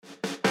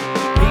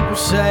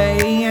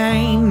say I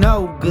ain't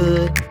no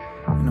good,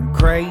 and I'm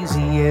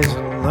crazy as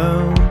a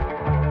loon.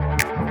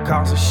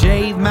 Cause I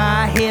shave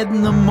my head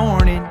in the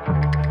morning,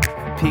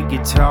 pick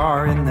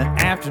guitar in the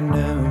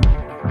afternoon.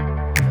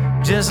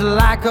 Just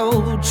like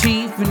old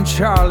Chief and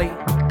Charlie,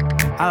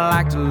 I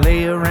like to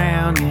lay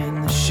around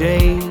in the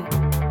shade.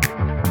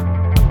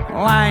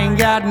 Well, I ain't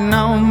got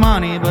no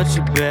money, but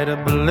you better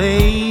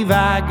believe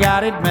I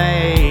got it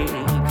made.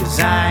 Cause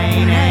I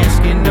ain't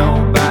asking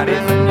nobody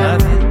for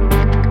nothing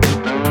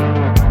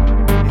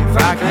if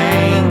I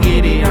can't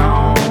get it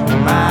on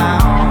my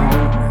own.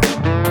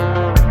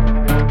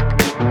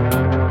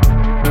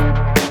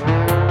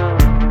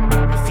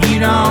 If you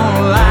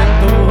don't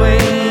like the way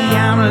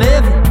I'm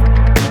living,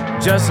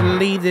 just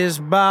leave this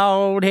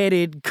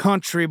bald-headed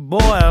country boy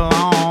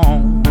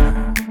alone.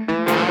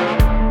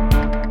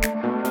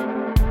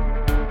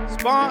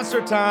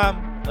 Sponsor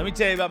time. Let me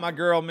tell you about my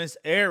girl, Miss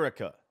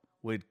Erica,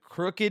 with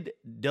Crooked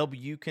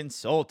W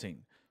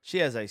Consulting. She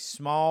has a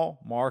small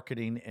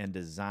marketing and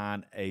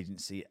design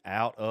agency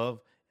out of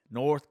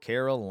North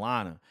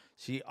Carolina.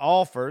 She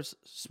offers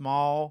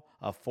small,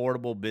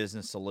 affordable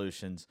business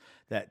solutions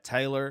that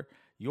tailor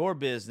your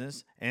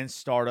business and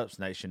startups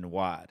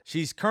nationwide.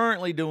 She's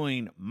currently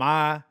doing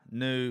my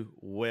new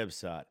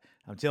website.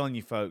 I'm telling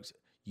you, folks,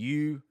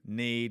 you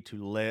need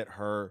to let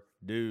her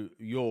do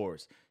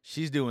yours.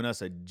 She's doing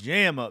us a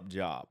jam-up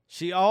job.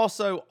 She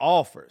also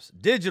offers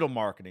digital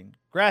marketing,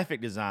 graphic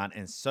design,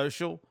 and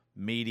social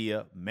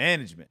media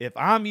management. If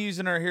I'm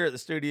using her here at the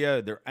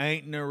studio, there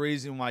ain't no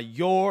reason why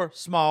your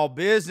small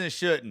business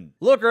shouldn't.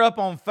 Look her up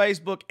on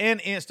Facebook and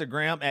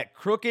Instagram at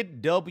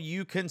Crooked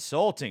W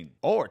Consulting,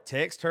 or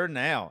text her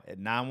now at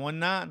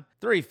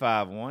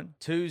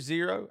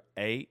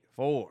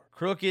 919-351-2084.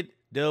 Crooked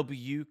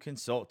W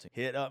Consulting.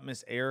 Hit up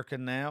Miss Erica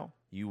now.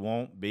 You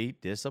won't be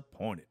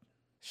disappointed.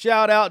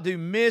 Shout out to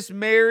Miss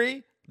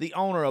Mary, the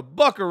owner of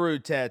Buckaroo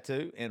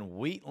Tattoo in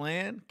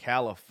Wheatland,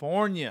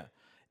 California.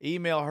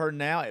 Email her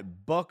now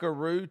at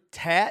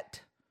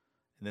buckarootat,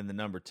 and then the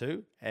number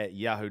 2 at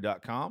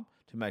yahoo.com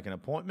to make an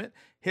appointment.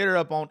 Hit her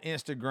up on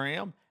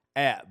Instagram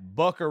at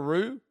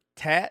buckarootat,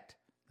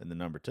 then the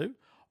number 2,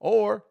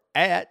 or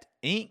at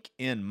Ink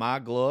in My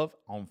Glove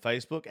on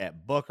Facebook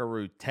at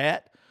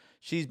buckarootat.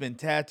 She's been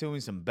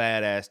tattooing some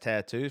badass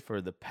tattoos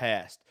for the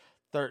past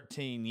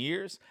 13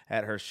 years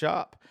at her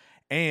shop.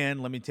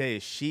 And let me tell you,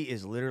 she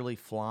is literally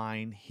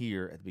flying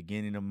here at the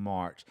beginning of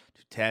March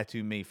to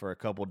tattoo me for a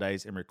couple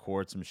days and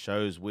record some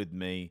shows with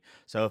me.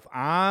 So if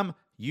I'm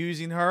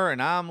using her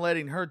and I'm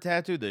letting her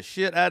tattoo the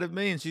shit out of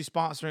me and she's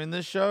sponsoring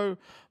this show,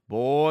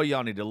 boy,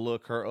 y'all need to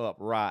look her up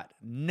right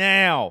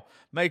now.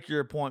 Make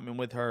your appointment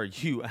with her.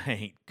 You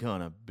ain't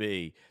gonna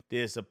be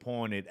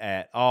disappointed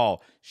at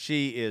all.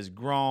 She is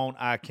grown.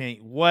 I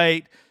can't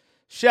wait.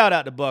 Shout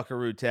out to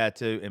Buckaroo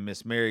Tattoo and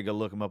Miss Mary. Go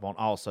look them up on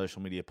all social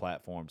media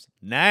platforms.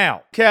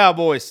 Now,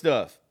 cowboy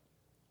stuff.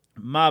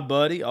 My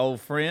buddy,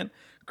 old friend,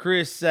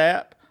 Chris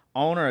Sapp,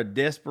 owner of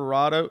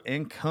Desperado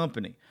and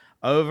Company,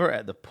 over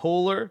at the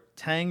Pooler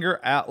Tanger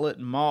Outlet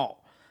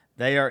Mall.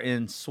 They are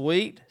in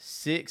Suite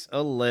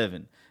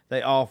 611.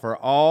 They offer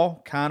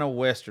all kind of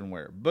Western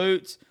wear.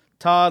 Boots,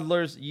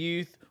 toddlers,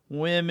 youth,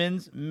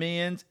 women's,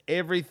 men's,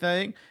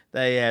 everything.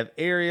 They have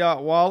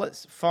Ariat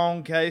wallets,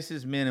 phone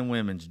cases, men and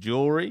women's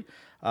jewelry,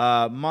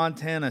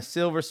 Montana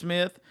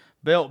silversmith,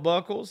 belt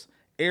buckles,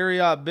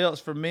 Ariat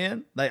belts for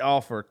men. They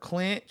offer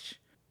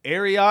Clinch.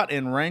 Ariat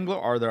and Wrangler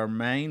are their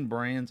main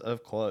brands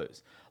of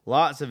clothes.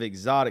 Lots of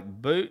exotic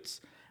boots.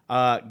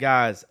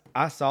 Guys,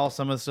 I saw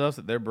some of the stuff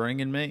that they're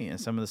bringing me and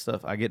some of the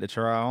stuff I get to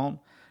try on.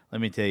 Let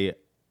me tell you,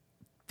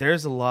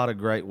 there's a lot of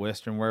great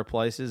Western wear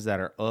places that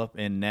are up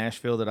in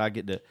Nashville that I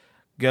get to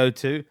go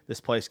to.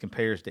 This place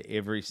compares to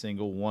every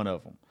single one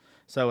of them.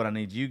 So what I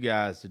need you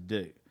guys to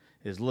do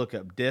is look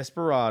up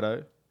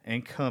Desperado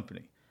and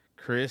Company,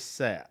 Chris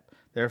Sapp.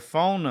 Their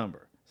phone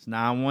number is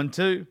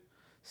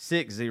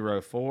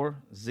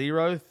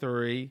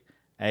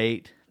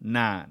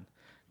 912-604-0389.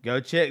 Go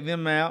check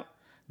them out.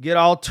 Get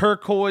all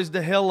turquoise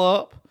the hell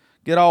up.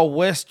 Get all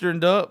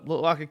westerned up.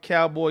 Look like a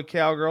cowboy,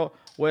 cowgirl.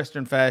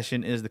 Western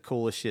fashion is the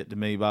coolest shit to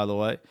me, by the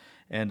way.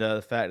 And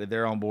the fact that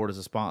they're on board as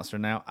a sponsor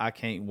now, I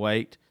can't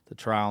wait to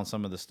try on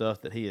some of the stuff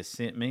that he has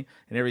sent me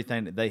and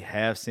everything that they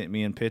have sent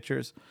me in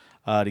pictures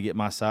to get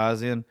my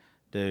size in.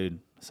 Dude,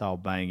 it's all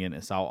banging.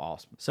 It's all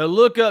awesome. So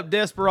look up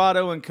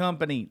Desperado and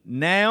Company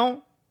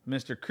now.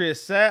 Mr.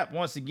 Chris Sapp,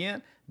 once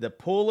again, the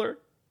Pooler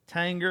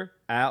Tanger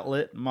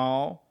Outlet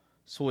Mall,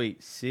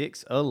 Suite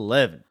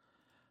 611.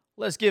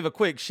 Let's give a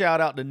quick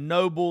shout out to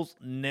Nobles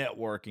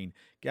Networking.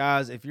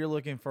 Guys, if you're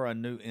looking for a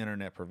new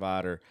internet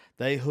provider,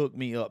 they hook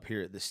me up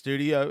here at the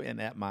studio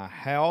and at my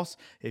house.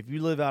 If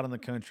you live out in the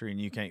country and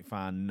you can't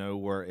find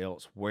nowhere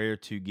else where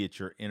to get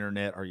your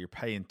internet, or you're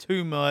paying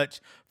too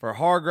much for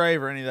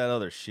Hargrave or any of that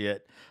other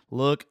shit,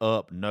 look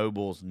up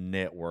Nobles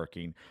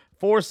Networking.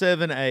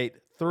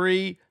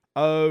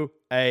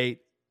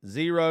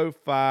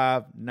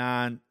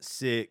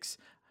 478-308-0596.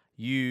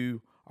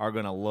 You are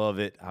going to love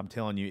it. I'm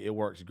telling you, it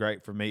works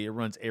great for me. It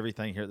runs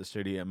everything here at the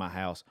studio at my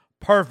house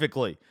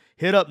perfectly.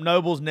 hit up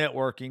Nobles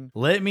Networking.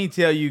 Let me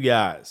tell you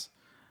guys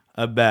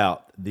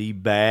about the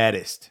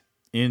baddest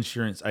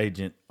insurance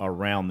agent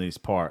around these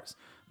parts,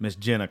 Miss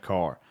Jenna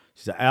Carr.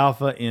 She's an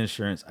alpha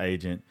insurance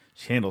agent.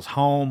 She handles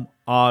home,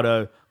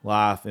 auto,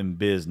 life, and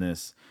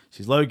business.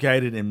 She's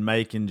located in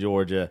Macon,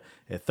 Georgia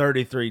at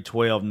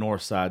 3312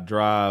 Northside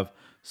Drive,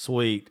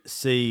 Suite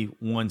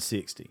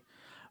C160.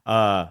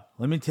 Let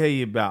me tell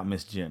you about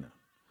Miss Jenna.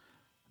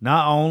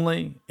 Not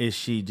only is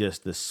she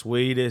just the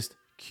sweetest,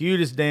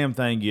 cutest damn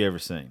thing you ever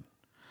seen,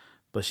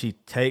 but she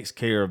takes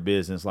care of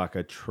business like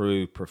a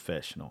true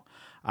professional.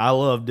 I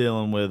love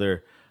dealing with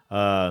her.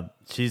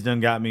 She's done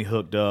got me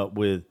hooked up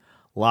with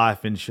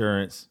life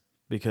insurance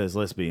because,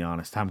 let's be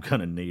honest, I'm going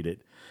to need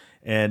it.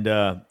 And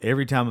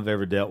every time I've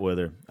ever dealt with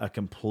her, a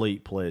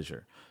complete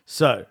pleasure.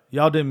 So,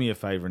 y'all do me a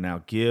favor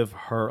now. Give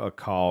her a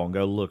call and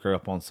go look her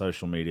up on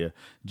social media.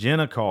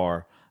 Jenna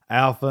Carr,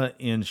 Alpha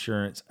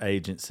Insurance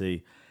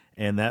Agency.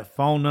 And that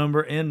phone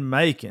number in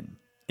Macon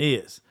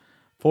is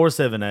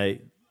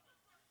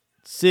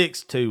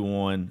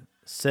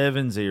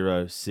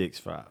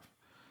 478-621-7065.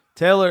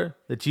 Tell her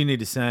that you need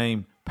the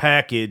same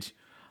package,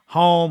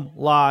 home,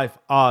 life,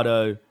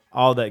 auto,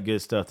 all that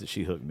good stuff that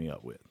she hooked me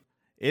up with.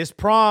 It's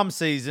prom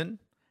season,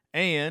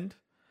 and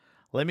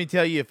let me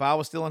tell you, if I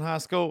was still in high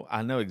school,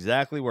 I know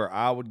exactly where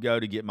I would go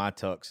to get my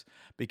tux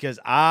because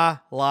I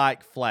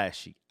like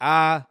flashy.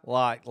 I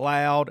like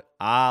loud.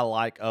 I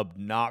like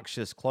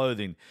obnoxious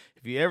clothing.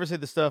 If you ever see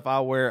the stuff I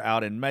wear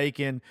out in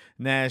Macon,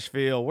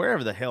 Nashville,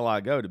 wherever the hell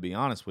I go, to be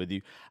honest with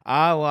you,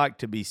 I like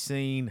to be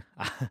seen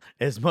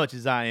as much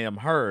as I am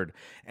heard.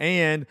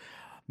 And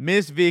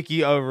Miss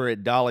Vicky over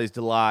at Dolly's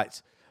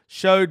Delights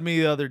showed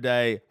me the other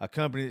day a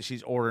company that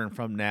she's ordering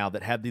from now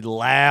that had the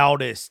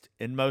loudest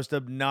and most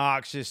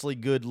obnoxiously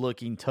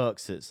good-looking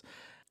tuxes.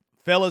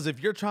 Fellas,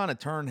 if you're trying to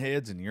turn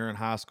heads and you're in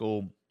high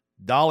school,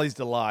 Dolly's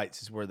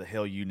Delights is where the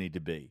hell you need to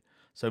be.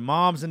 So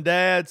moms and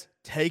dads,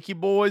 take your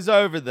boys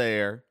over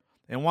there,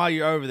 and while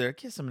you're over there,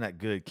 get some of that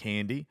good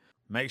candy.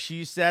 Make sure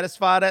you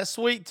satisfy that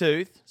sweet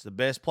tooth. It's the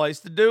best place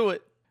to do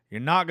it. You're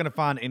not going to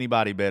find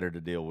anybody better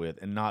to deal with,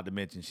 and not to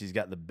mention she's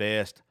got the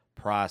best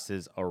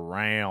prices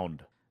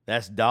around.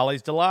 That's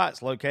Dolly's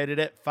Delights, located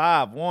at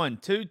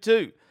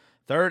 5122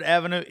 3rd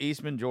Avenue,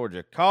 Eastman,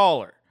 Georgia.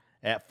 Call her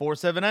at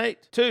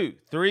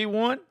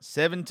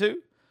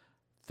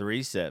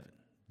 478-231-7237.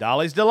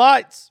 Dolly's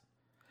Delights.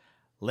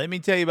 Let me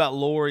tell you about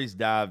Lori's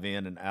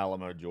Dive-In in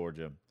Alamo,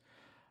 Georgia.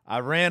 I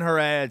ran her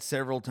ad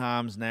several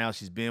times now.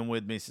 She's been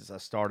with me since I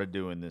started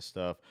doing this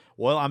stuff.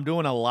 Well, I'm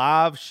doing a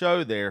live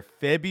show there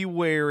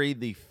February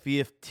the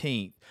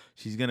 15th.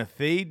 She's going to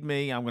feed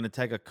me. I'm going to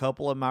take a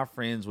couple of my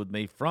friends with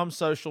me from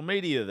social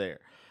media there,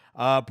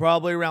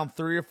 probably around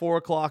 3 or 4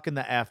 o'clock in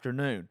the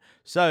afternoon.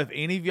 So if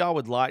any of y'all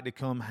would like to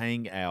come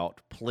hang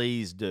out,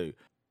 please do.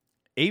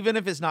 Even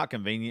if it's not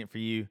convenient for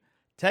you,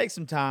 take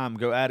some time,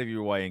 go out of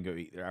your way and go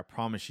eat there. I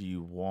promise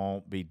you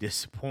won't be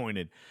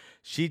disappointed.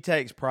 She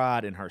takes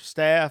pride in her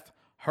staff,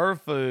 her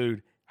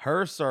food,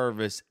 her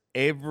service,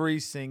 every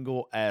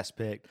single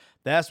aspect.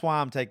 That's why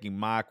I'm taking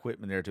my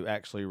equipment there to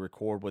actually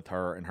record with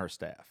her and her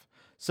staff.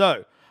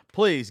 So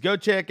please go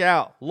check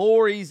out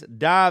Lori's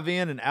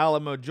Dive-In in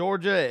Alamo,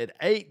 Georgia at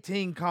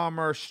 18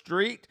 Commerce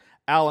Street,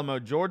 Alamo,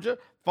 Georgia.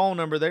 Phone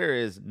number there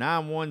is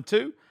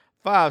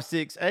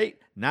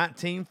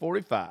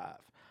 912-568-1945.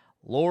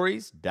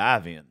 Lori's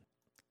Dive-In.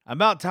 I'm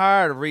about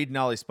tired of reading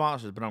all these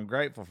sponsors, but I'm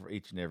grateful for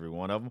each and every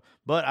one of them.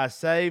 But I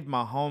saved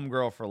my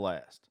homegirl for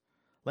last.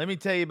 Let me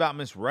tell you about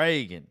Miss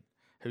Reagan,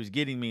 who's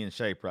getting me in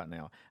shape right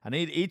now. I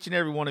need each and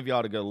every one of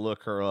y'all to go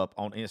look her up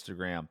on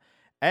Instagram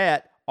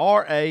at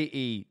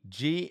RAEGAN_fit.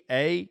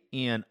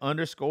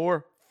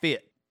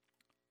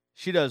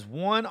 She does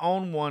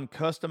one-on-one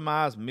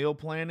customized meal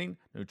planning,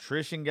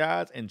 nutrition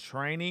guides, and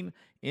training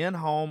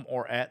in-home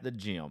or at the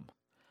gym.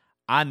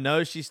 I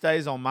know she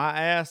stays on my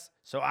ass,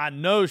 so I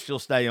know she'll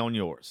stay on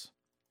yours.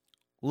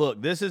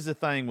 Look, this is the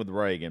thing with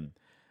Reagan.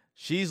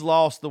 She's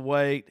lost the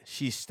weight,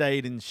 she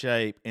stayed in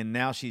shape, and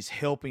now she's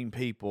helping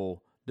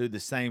people do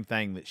the same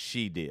thing that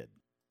she did.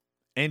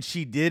 And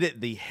she did it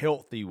the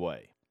healthy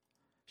way.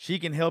 She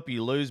can help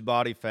you lose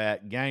body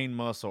fat, gain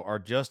muscle, or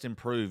just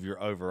improve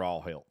your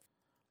overall health.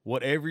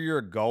 Whatever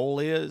your goal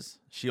is,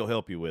 she'll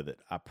help you with it.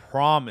 I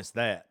promise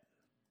that.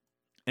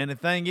 And the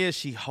thing is,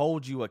 she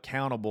holds you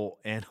accountable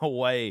in a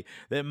way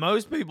that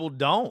most people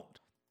don't.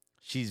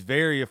 She's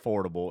very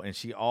affordable, and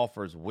she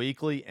offers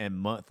weekly and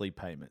monthly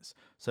payments.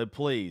 So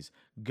please,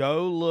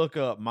 go look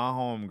up my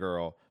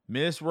homegirl,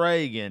 Miss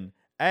Reagan,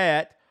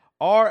 at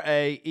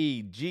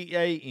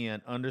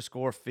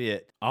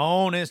RAEGAN_fit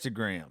on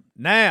Instagram.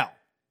 Now,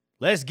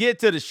 let's get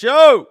to the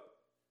show.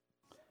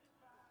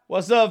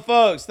 What's up,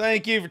 folks?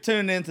 Thank you for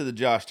tuning in to the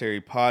Josh Terry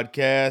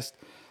Podcast.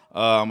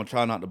 I'm going to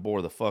try not to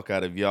bore the fuck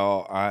out of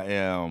y'all. I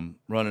am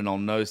running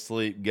on no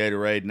sleep,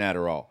 Gatorade, and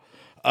Adderall.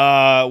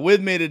 With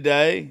me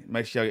today,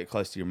 make sure y'all get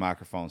close to your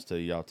microphones too.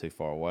 Y'all too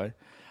far away.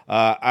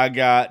 I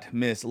got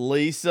Miss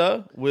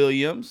Lisa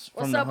Williams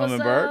from the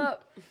Hummingbird.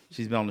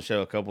 She's been on the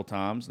show a couple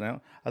times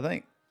now. I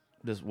think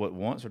just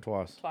once or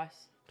twice?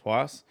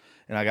 twice.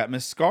 And I got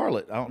Miss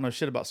Scarlett. I don't know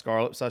shit about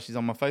Scarlett, so she's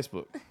on my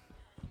Facebook.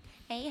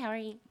 Hey, how are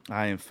you?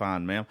 I am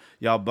fine, ma'am.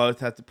 Y'all both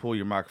have to pull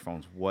your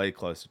microphones way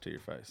closer to your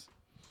face.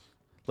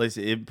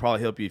 Lisa, it'd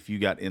probably help you if you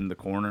got in the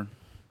corner.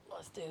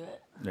 Let's do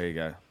it. There you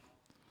go.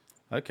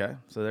 Okay,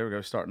 so there we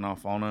go. Starting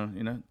off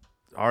on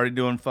already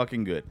doing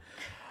fucking good.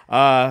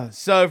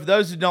 So for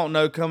those who don't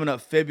know, coming up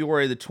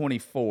February the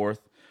 24th,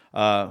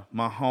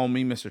 my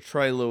homie, Mr.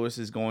 Trey Lewis,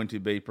 is going to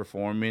be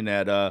performing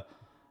at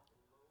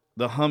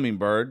the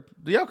Hummingbird.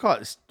 Do y'all call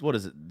it, what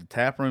is it, the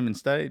tap room and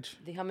stage?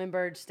 The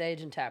Hummingbird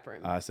Stage and Tap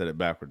Room. I said it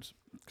backwards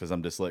because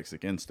I'm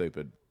dyslexic and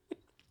stupid.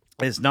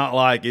 It's not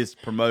like it's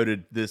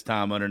promoted this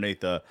time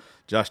underneath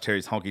Josh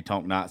Terry's Honky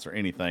Tonk Nights or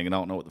anything, and I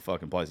don't know what the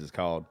fucking place is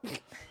called.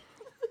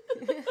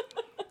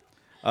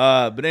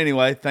 But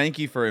anyway, thank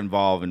you for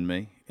involving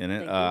me in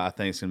it. I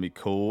think it's going to be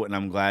cool, and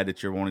I'm glad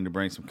that you're wanting to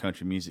bring some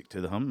country music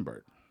to the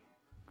Hummingbird.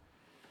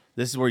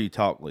 This is where you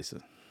talk,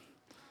 Lisa.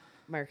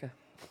 America.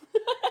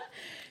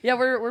 Yeah,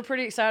 we're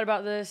pretty excited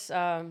about this.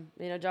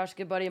 Josh is a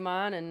good buddy of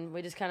mine, and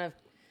we just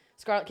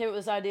Scarlett came up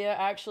with this idea,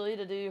 actually,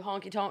 to do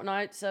Honky Tonk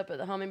Nights up at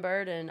the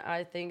Hummingbird, and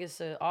I think it's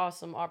an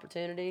awesome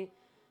opportunity.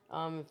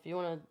 If you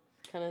want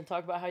to kind of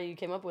talk about how you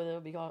came up with it, it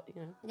would be,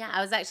 Yeah,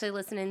 I was actually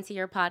listening to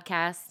your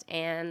podcast,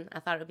 and I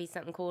thought it would be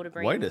something cool to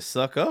bring. Way to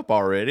suck up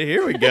already.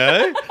 Here we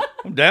go.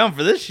 I'm down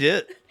for this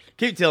shit.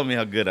 Keep telling me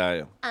how good I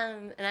am.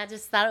 And I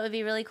just thought it would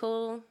be really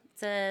cool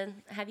to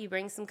have you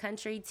bring some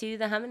country to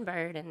the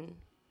Hummingbird. And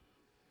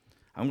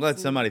I'm glad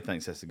somebody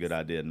thinks that's a good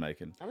idea in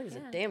Macon. I think it's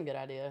a damn good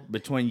idea.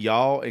 Between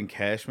y'all and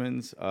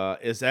Cashman's,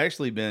 it's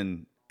actually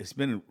been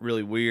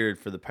really weird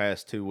for the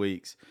past 2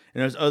 weeks.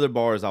 And there's other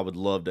bars I would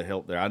love to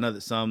help there. I know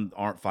that some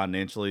aren't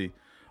financially.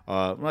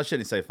 Well, I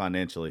shouldn't say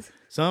financially.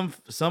 Some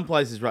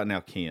places right now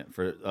can't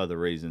for other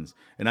reasons,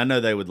 and I know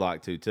they would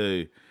like to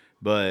too.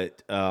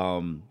 But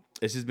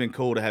it's just been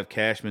cool to have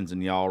Cashman's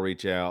and y'all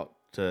reach out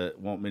to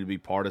want me to be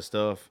part of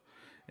stuff.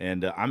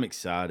 And I'm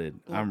excited.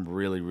 Yeah. I'm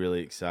really,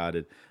 really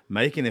excited.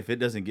 Macon, if it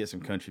doesn't get some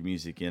country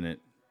music in it,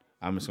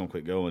 I'm just going to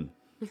quit going.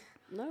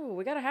 No,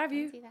 we got to have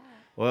you.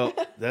 Well,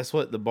 that's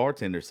what the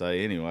bartenders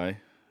say anyway.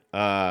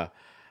 I'm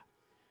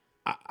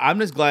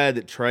just glad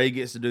that Trey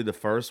gets to do the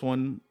first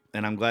one,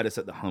 and I'm glad it's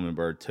at the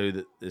Hummingbird, too,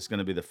 that it's going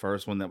to be the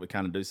first one that we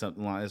kind of do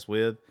something like this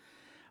with.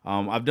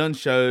 I've done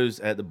shows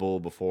at the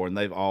Bull before, and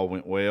they've all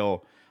went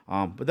well,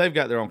 but they've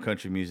got their own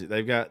country music.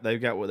 They've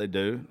got what they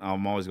do.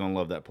 I'm always going to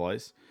love that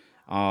place.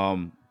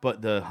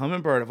 But the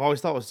Hummingbird, I've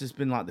always thought was just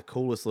been like the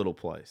coolest little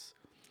place.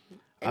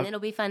 And it'll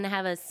be fun to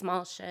have a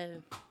small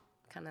show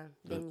kind of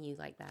venue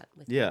like that.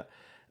 Yeah.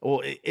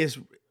 Well, it's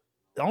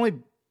the only,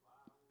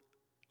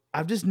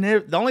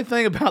 the only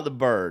thing about the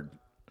Bird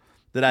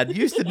that I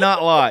used to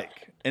not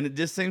like, and it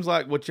just seems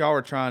like what y'all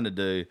are trying to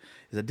do,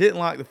 is I didn't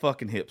like the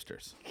fucking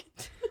hipsters.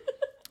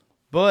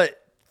 But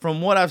from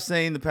what I've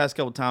seen the past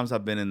couple times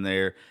I've been in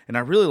there, and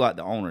I really like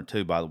the owner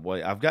too, by the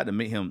way. I've got to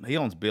meet him. He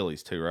owns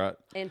Billy's too, right?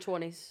 And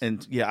 20s.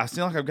 And yeah, I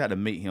feel like I've got to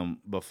meet him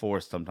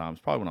before sometimes,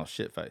 probably when I was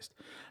shit-faced.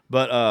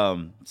 But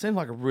seems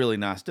like a really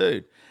nice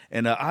dude.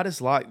 And I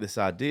just like this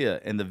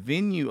idea. And the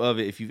venue of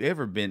it, if you've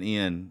ever been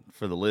in,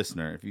 for the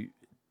listener, if you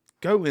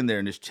go in there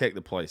and just check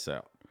the place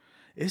out,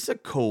 it's a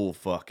cool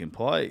fucking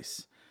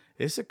place.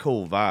 It's a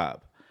cool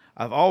vibe.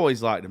 I've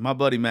always liked it. My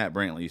buddy Matt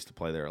Brantley used to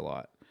play there a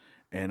lot.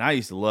 And I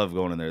used to love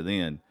going in there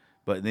then.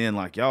 But then,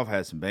 like, y'all have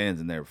had some bands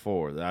in there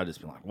before that I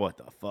just been like, what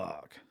the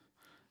fuck?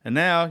 And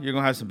now you're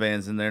going to have some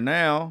bands in there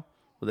now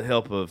with the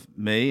help of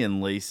me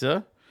and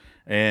Lisa.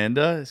 And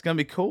it's going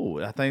to be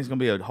cool. I think it's going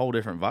to be a whole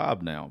different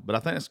vibe now. But I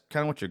think that's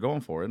kind of what you're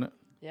going for, isn't it?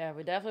 Yeah,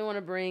 we definitely want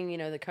to bring,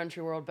 the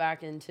country world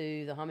back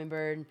into the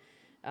Hummingbird.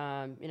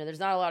 There's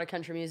not a lot of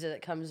country music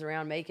that comes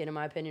around Macon, in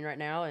my opinion, right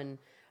now. And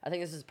I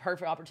think this is a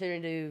perfect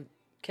opportunity to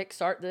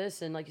kickstart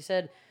this. And like you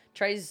said,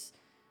 Trey's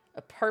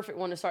a perfect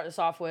one to start this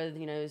off with.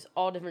 There's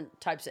all different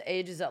types of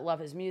ages that love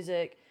his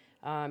music.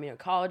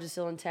 College is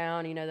still in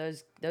town.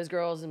 Those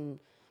girls and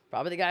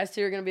probably the guys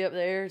too are going to be up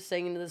there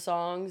singing to the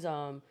songs.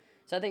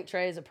 So I think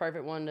Trey is a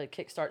perfect one to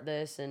kickstart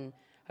this, and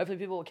hopefully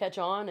people will catch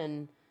on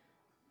and,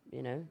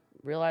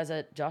 realize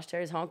that Josh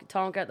Terry's Honky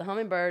Tonk at the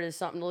Hummingbird is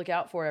something to look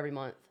out for every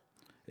month.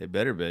 It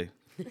better be.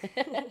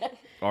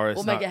 Or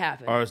we'll make it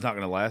happen. Or it's not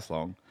going to last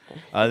long.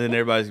 Then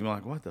everybody's going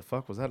to be like, what the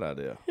fuck was that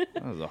idea?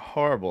 That was a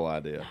horrible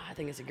idea. I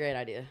think it's a great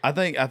idea. I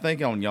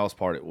think on y'all's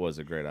part it was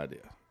a great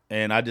idea.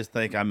 And I just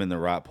think I'm in the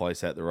right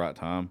place at the right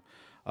time.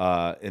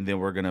 And then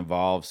we're going to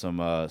involve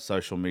some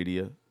social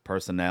media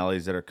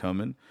personalities that are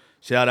coming.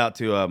 Shout out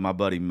to my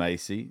buddy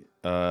Macy.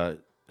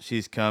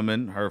 She's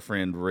coming. Her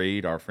friend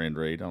Reed, our friend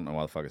Reed. I don't know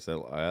why the fuck I said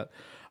it like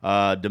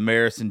that.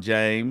 Damaris and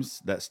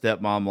James, that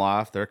Stepmom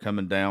Life, they're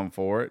coming down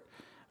for it.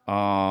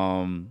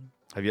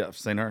 Have you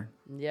seen her?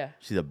 Yeah.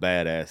 She's a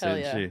badass, Hell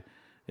isn't yeah. she?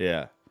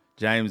 Yeah.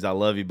 James, I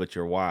love you, but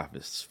your wife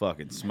is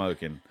fucking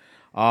smoking.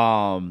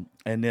 And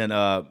then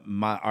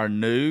our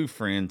new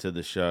friend to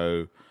the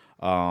show,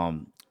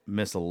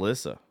 Miss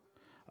Alyssa.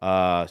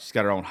 She's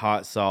got her own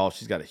hot sauce.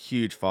 She's got a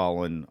huge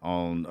following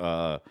on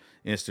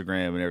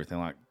Instagram and everything,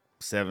 like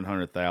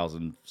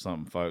 700,000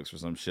 something folks or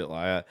some shit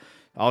like that.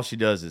 All she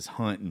does is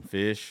hunt and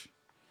fish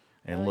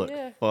and Oh, look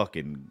yeah.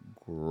 fucking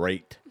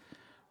great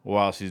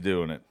while she's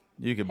doing it.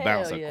 You could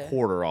bounce Hell a yeah.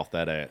 quarter off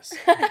that ass.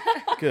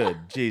 Good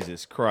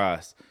Jesus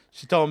Christ.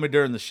 She told me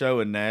during the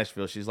show in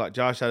Nashville, she's like,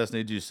 Josh, I just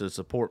need you to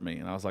support me.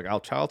 And I was like, I'll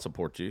child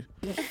support you.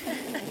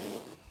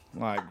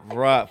 Like,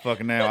 right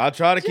fucking now. I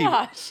try to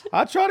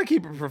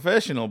keep it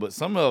professional, but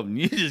some of them,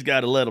 you just got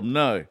to let them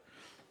know.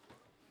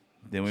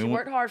 Then we She went,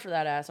 worked hard for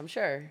that ass, I'm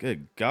sure.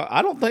 good God.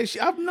 I don't think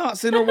I've not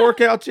seen her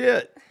work out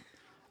yet.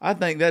 I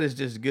think that is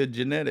just good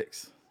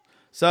genetics.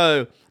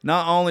 So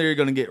not only are you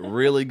going to get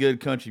really good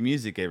country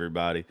music,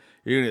 everybody,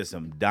 you're going to get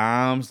some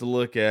dimes to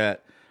look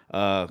at,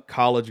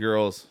 college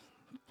girls.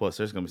 Plus,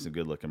 there's going to be some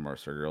good-looking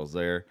Mercer girls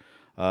there.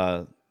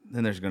 Then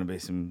there's going to be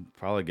some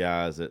probably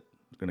guys that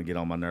are going to get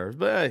on my nerves.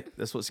 But hey,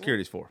 that's what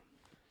security's for.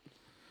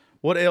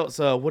 What else?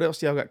 What else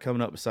do y'all got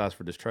coming up besides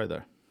for this Trey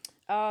though?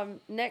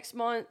 Next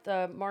month,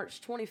 March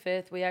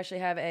 25th, we actually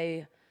have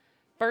a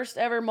first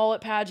ever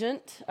mullet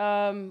pageant.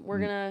 We're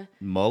gonna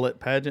Mullet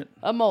pageant.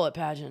 a mullet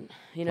pageant.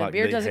 You know, Like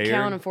beard big doesn't hair?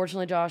 count,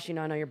 unfortunately, Josh. You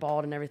know, I know you're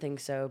bald and everything.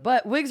 So,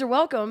 but wigs are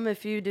welcome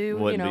if you do.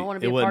 Want to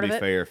be it a wouldn't part be of it.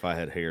 fair if I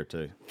had hair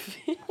too.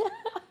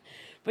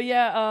 But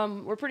yeah,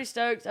 we're pretty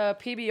stoked.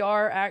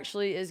 PBR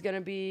actually is going to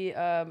be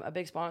a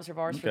big sponsor of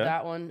ours for Okay.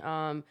 that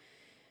one.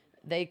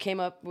 They came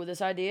up with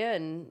this idea,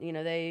 and you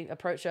know, they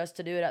approached us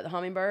to do it at the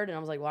Hummingbird, and I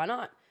was like, why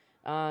not?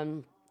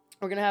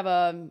 We're gonna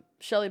have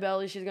Shelly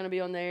Belly. She's gonna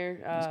be on there.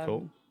 That's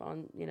cool.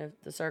 On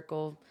the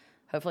circle.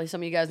 Hopefully,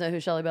 some of you guys know who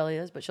Shelly Belly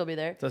is, but she'll be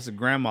there. That's a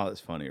grandma that's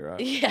funny, right?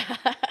 Yeah.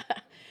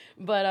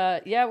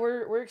 But yeah,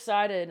 we're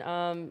excited.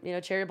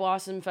 Cherry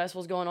Blossom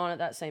Festival's going on at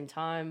that same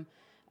time.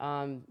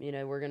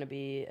 We're going to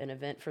be an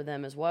event for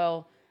them as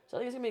well. So I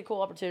think it's going to be a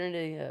cool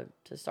opportunity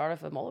to start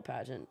off a mullet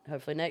pageant.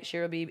 Hopefully next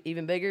year will be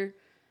even bigger,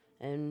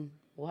 and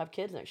we'll have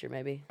kids next year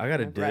maybe. I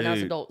got a Right now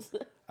it's dude. adults.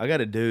 I got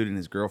a dude and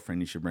his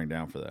girlfriend you should bring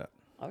down for that.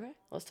 Okay,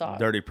 let's talk.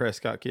 Dirty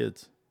Prescott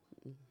kids.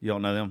 You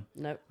don't know them?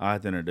 Nope. I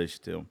have to introduce you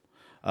to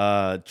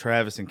them.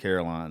 Travis and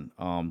Caroline.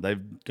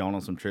 They've gone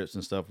on some trips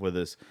and stuff with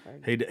us.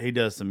 He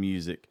does some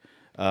music.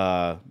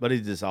 But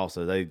he just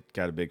also, they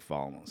got a big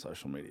following on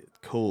social media.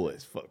 Cool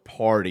as fuck.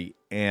 Party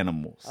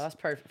animals. Oh, that's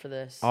perfect for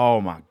this.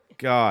 Oh my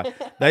God.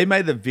 They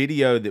made the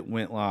video that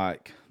went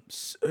like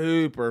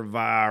super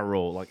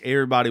viral. Like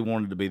everybody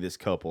wanted to be this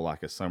couple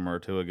like a summer or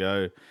two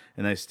ago,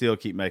 and they still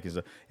keep making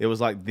stuff. It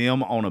was like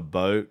them on a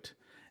boat,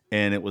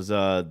 and it was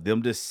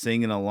them just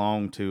singing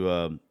along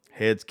to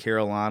Heads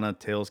Carolina,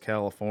 Tails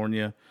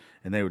California,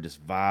 and they were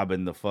just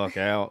vibing the fuck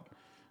out.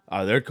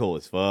 Oh, they're cool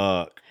as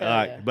fuck.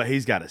 Yeah. But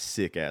he's got a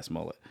sick ass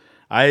mullet.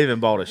 I even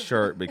bought a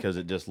shirt because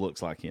it just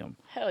looks like him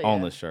Hell on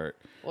yeah. the shirt.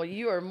 Well,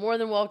 you are more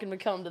than welcome to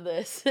come to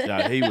this.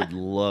 Yeah, he would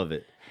love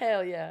it.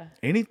 Hell yeah.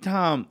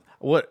 Anytime,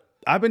 what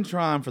I've been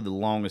trying for the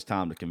longest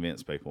time to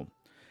convince people,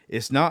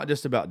 it's not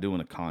just about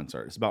doing a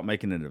concert. It's about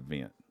making an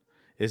event.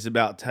 It's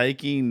about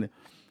taking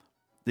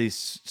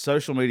these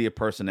social media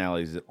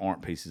personalities that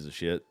aren't pieces of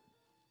shit,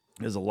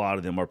 because a lot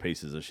of them are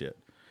pieces of shit.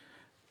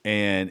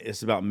 And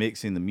it's about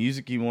mixing the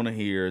music you want to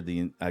hear,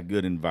 a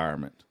good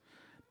environment.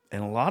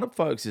 And a lot of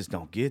folks just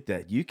don't get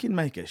that. You can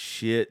make a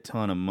shit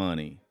ton of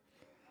money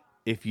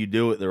if you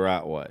do it the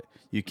right way.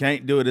 You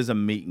can't do it as a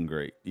meet and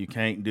greet. You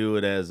can't do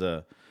it as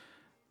a,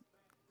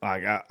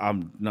 like, I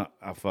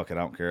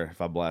don't care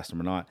if I blast them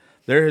or not.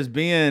 There has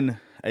been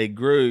a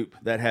group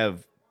that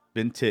have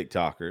been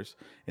TikTokers,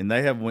 and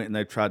they have went and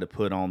they've tried to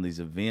put on these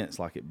events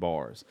like at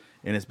bars.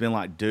 And it's been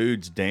like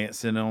dudes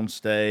dancing on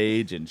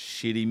stage and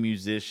shitty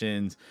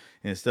musicians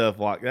and stuff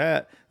like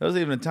that. There was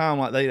even a time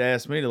like they'd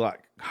asked me to like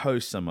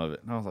host some of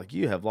it. And I was like,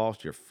 you have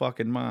lost your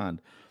fucking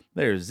mind.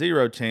 There's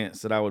zero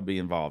chance that I would be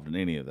involved in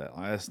any of that.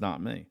 Like, that's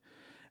not me.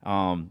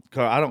 'Cause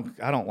I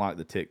don't like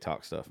the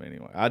TikTok stuff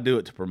anyway. I do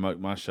it to promote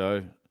my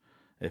show.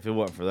 If it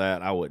wasn't for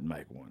that, I wouldn't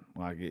make one.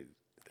 Like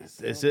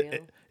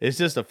it's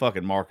just a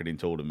fucking marketing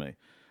tool to me.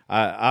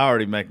 I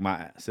already make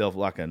myself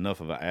like enough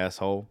of an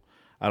asshole.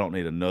 I don't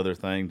need another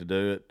thing to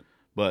do it.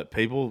 But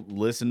people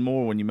listen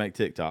more when you make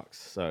TikToks.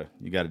 So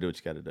you got to do what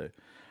you got to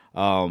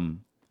do.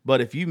 But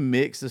if you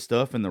mix the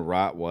stuff in the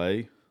right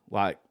way,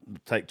 like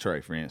take Trey,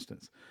 for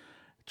instance.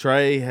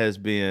 Trey has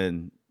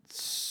been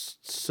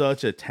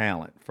such a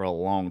talent for a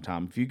long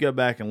time. If you go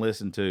back and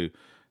listen to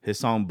his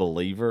song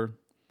Believer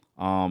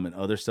and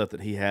other stuff that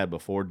he had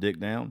before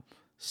Dick Down,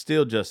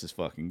 still just as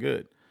fucking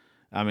good.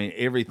 I mean,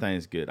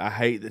 everything's good. I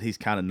hate that he's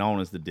kind of known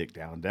as the Dick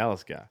Down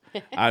Dallas guy.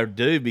 I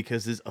do,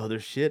 because his other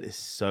shit is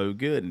so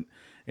good,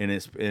 and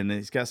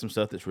he's got some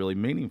stuff that's really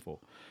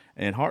meaningful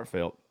and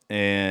heartfelt.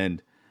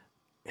 And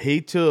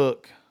he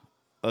took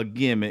a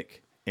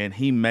gimmick and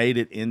he made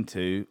it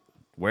into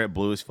where it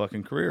blew his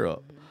fucking career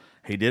up. Mm-hmm.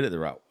 He did it the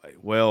right way.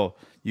 Well,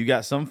 you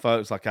got some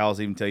folks, like I was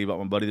even telling you about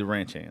my buddy the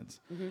Ranch Hands.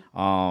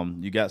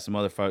 Mm-hmm. You got some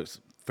other folks,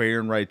 Fair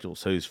and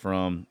Rachel's, who's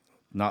from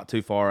not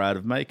too far out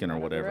of Macon or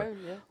whatever. Road,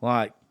 yeah.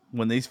 Like,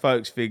 when these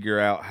folks figure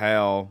out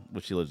how, well,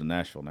 she lives in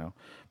Nashville now,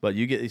 but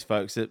you get these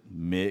folks that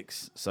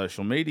mix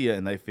social media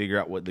and they figure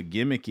out what the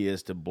gimmick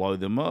is to blow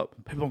them up.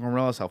 People don't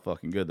realize how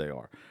fucking good they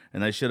are.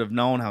 And they should have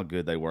known how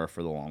good they were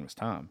for the longest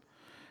time.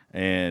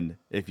 And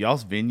if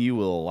y'all's venue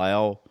will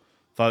allow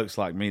folks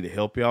like me to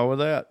help y'all with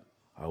that,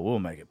 I will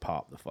make it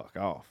pop the fuck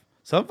off.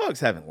 Some folks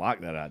haven't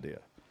liked that idea.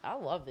 I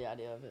love the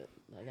idea of it.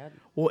 Like,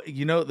 Well,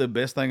 you know, the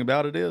best thing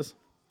about it is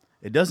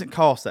it doesn't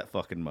cost that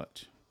fucking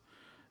much.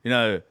 You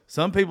know,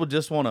 some people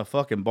just want a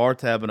fucking bar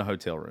tab in a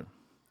hotel room.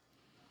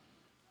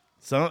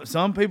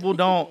 Some people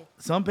don't.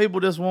 Some people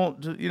just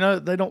want to, you know,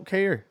 they don't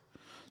care.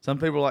 Some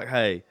people are like,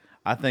 hey,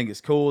 I think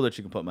it's cool that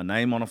you can put my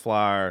name on a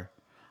flyer.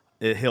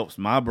 It helps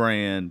my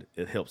brand.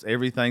 It helps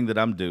everything that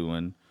I'm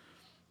doing.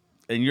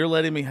 And you're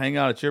letting me hang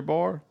out at your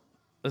bar?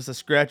 Let's just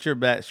scratch your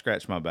back,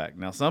 scratch my back.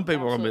 Now, some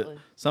people are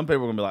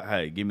gonna be like,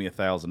 hey, give me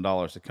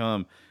 $1,000 to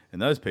come,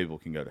 and those people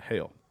can go to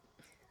hell.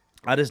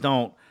 I just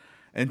don't.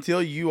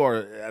 Until you are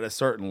at a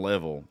certain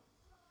level,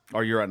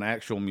 or you're an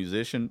actual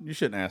musician, you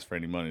shouldn't ask for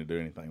any money to do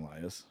anything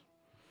like this.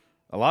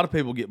 A lot of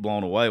people get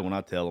blown away when I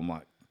tell them,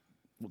 like,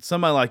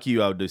 somebody like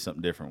you, I would do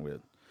something different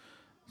with.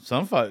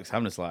 Some folks,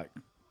 I'm just like,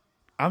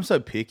 I'm so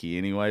picky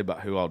anyway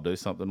about who I'll do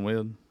something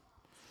with.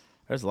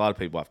 There's a lot of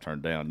people I've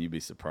turned down. You'd be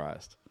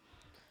surprised.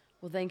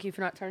 well, thank you for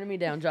not turning me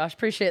down, Josh.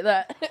 Appreciate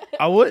that.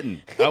 I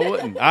wouldn't.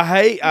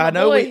 I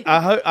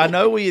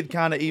know we had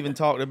kind of even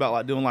talked about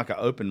like doing like an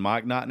open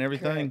mic night and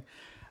everything. Correct.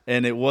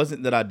 And it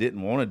wasn't that I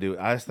didn't want to do it.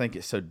 I just think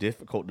it's so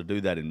difficult to do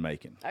that in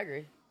Macon. I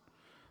agree.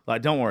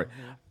 Like, don't worry.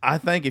 Mm-hmm. I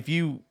think if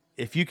you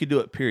could do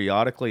it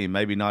periodically and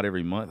maybe not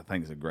every month, I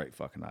think it's a great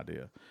fucking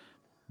idea.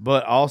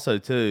 But also,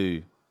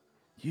 too,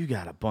 you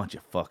got a bunch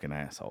of fucking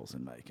assholes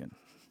in Macon.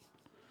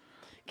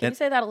 Can you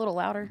say that a little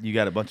louder? You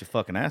got a bunch of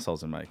fucking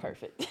assholes in Macon.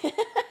 Perfect.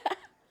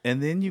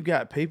 And then you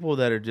got people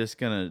that are just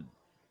going to,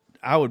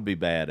 I would be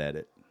bad at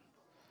it.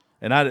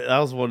 And that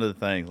was one of the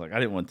things, like, I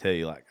didn't want to tell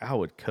you, like, I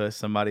would cuss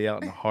somebody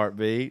out in a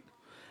heartbeat.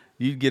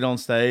 You'd get on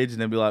stage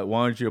and they'd be like, why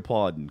aren't you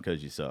applauding?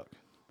 Because you suck.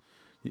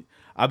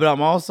 But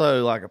I'm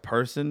also like a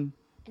person.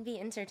 It'd be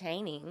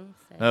entertaining.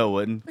 So. No, it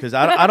wouldn't. Because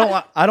I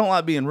don't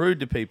like being rude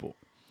to people.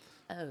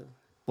 Oh.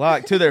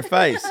 Like, to their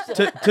face.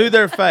 to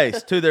their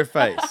face. To their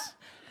face.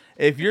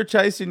 If you're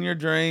chasing your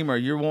dream or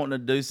you're wanting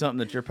to do something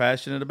that you're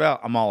passionate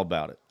about, I'm all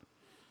about it.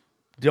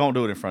 Don't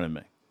do it in front of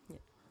me. Yeah.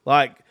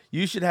 Like,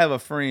 you should have a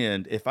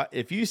friend.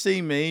 If you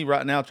see me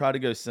right now try to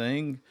go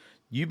sing,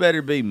 you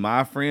better be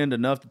my friend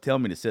enough to tell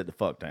me to sit the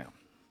fuck down.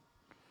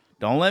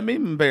 Don't let me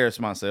embarrass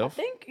myself.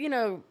 I think,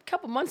 a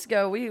couple months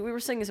ago, we were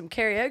singing some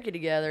karaoke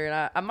together,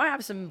 and I might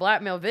have some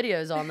blackmail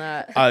videos on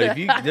that.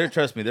 Oh,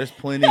 trust me, there's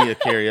plenty of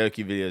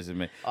karaoke videos of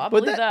me. Oh, I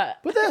believe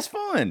that. But that's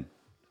fun.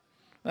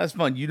 That's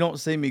fun. You don't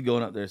see me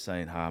going up there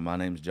saying, hi, my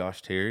name's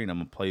Josh Terry, and I'm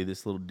going to play you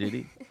this little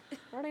ditty.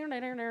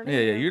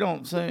 Yeah, you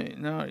don't say,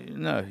 no,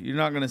 you're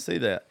not going to see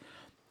that.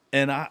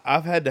 And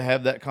I've had to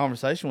have that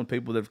conversation with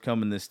people that have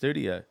come in this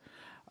studio.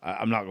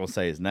 I'm not going to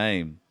say his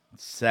name.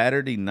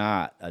 Saturday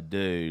night, a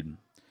dude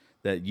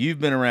that you've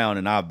been around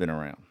and I've been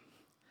around,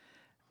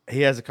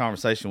 he has a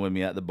conversation with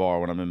me at the bar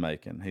when I'm in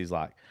Macon. He's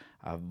like,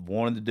 I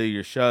wanted to do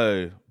your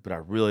show, but I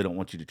really don't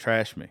want you to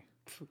trash me.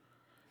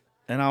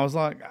 And I was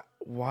like,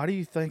 why do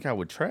you think I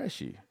would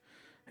trash you?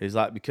 He's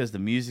like, because the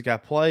music I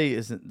play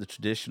isn't the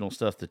traditional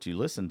stuff that you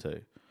listen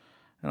to.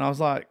 And I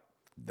was like,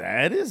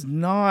 that is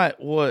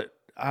not what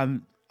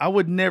I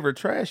would never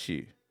trash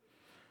you.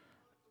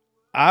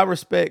 I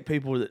respect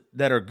people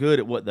that are good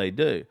at what they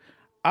do.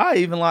 I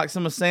even like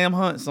some of Sam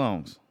Hunt's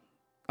songs.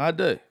 I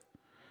do.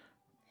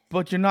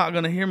 But you're not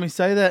going to hear me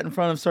say that in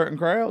front of certain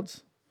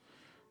crowds.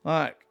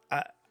 Like,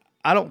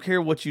 I don't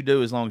care what you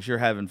do as long as you're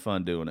having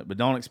fun doing it. But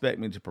don't expect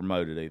me to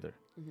promote it either.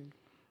 Mm-hmm.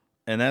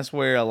 And that's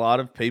where a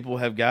lot of people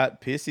have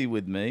got pissy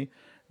with me.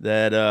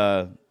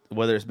 That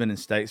whether it's been in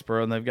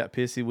Statesboro and they've got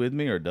pissy with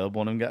me, or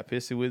Dublin and got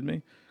pissy with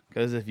me.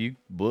 Because if you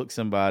book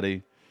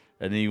somebody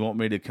and then you want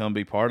me to come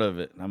be part of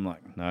it, I'm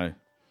like, no.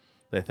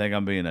 They think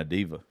I'm being a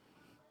diva.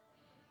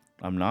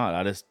 I'm not.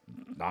 I just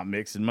not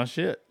mixing my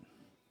shit.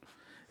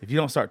 If you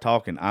don't start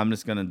talking, I'm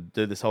just gonna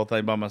do this whole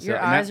thing by myself.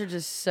 Your eyes are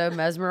just so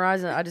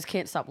mesmerizing. I just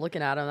can't stop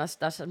looking at them.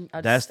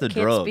 That's the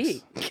drugs.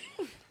 Speak.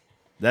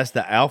 That's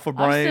the alpha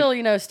brain. I'm still,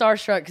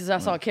 starstruck because I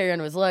saw Carrie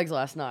under his legs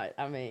last night.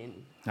 I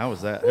mean, how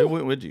was that? Who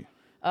went with you?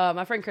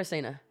 My friend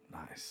Christina.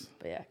 Nice.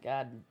 But yeah,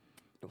 God.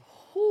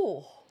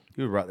 Whew.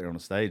 You were right there on the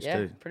stage too.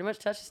 Yeah, pretty much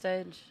touched the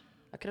stage.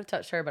 I could have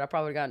touched her, but I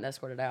probably would have gotten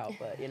escorted out.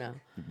 But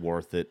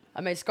worth it.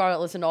 I made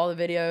Scarlett listen to all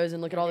the videos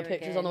and look at all the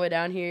pictures on the way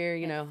down here.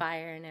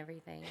 Fire and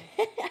everything.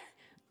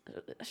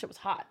 That shit was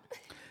hot.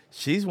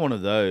 She's one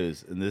of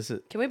those, and this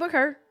is. Can we book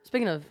her?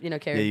 Speaking of,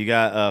 Carrie. Yeah, you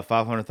got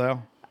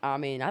 500,000. I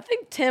mean, I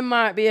think Tim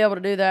might be able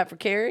to do that for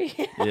Carrie.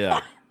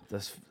 Yeah,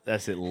 that's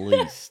at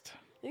least.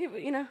 I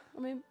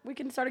mean, we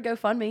can start a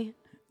GoFundMe.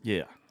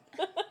 Yeah,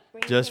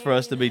 just for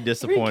us to be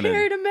disappointed. Bring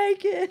Carrie to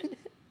Macon.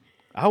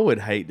 I would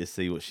hate to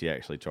see what she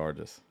actually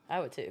charges.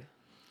 I would too.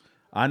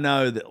 I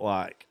know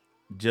that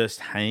just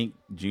Hank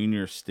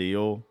Jr.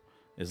 Steel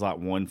is like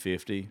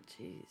 $150.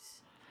 Jeez.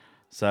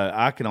 So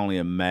I can only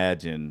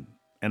imagine,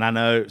 and I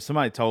know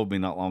somebody told me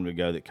not long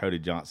ago that Cody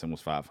Johnson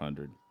was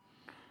 $500,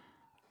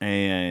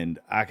 and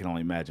I can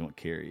only imagine what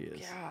Carrie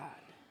is. God.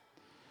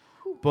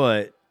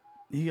 But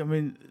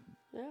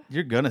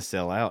you're gonna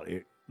sell out.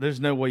 there's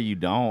no way you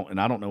don't,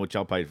 and I don't know what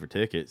y'all paid for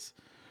tickets,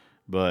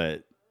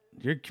 but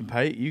you're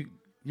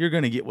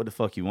gonna get what the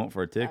fuck you want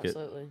for a ticket.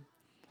 Absolutely.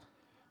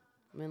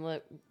 I mean,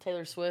 look,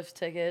 Taylor Swift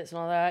tickets and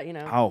all that, you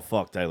know. Oh,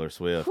 fuck Taylor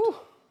Swift. Whew.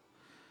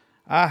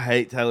 I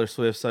hate Taylor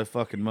Swift so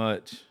fucking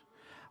much.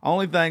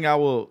 Only thing I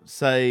will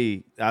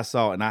say I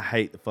saw, and I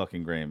hate the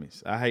fucking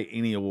Grammys. I hate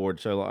any award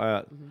show like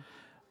that. Mm-hmm.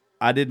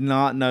 I did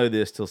not know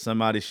this till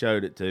somebody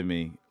showed it to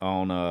me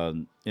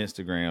on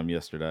Instagram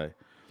yesterday.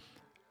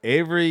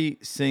 Every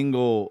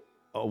single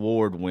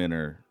award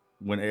winner,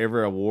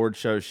 whenever award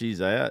show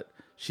she's at,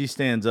 she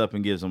stands up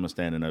and gives them a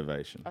standing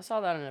ovation. I saw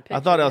that in a picture. I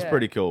thought that was yeah.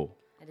 pretty cool.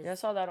 Yeah, I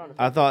saw that on a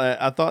picture.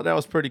 I thought that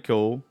was pretty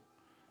cool.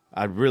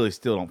 I really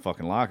still don't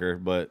fucking like her,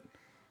 but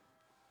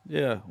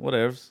yeah,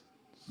 whatever.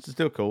 It's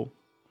still cool.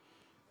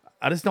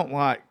 I just don't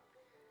like.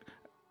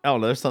 I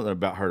don't know. There's something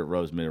about her that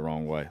rubs me the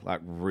wrong way, like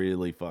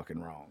really fucking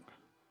wrong.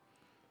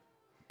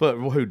 But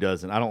who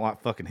doesn't? I don't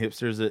like fucking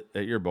hipsters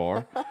at your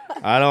bar.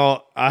 I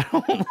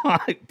don't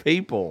like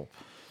people.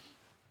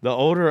 The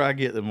older I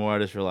get, the more I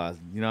just realize,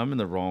 I'm in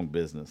the wrong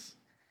business.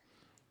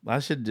 I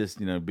should just,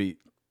 be.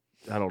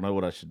 I don't know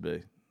what I should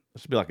be. I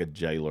should be like a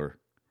jailer.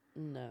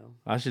 No.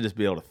 I should just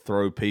be able to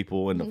throw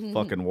people into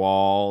fucking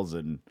walls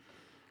and.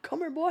 Come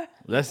here, boy.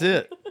 That's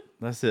it.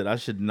 That's it. I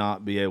should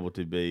not be able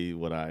to be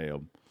what I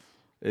am.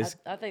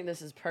 I think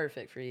this is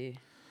perfect for you.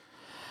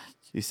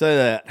 You say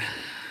that.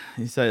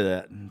 You say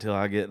that until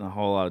I get in a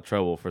whole lot of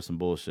trouble for some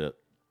bullshit.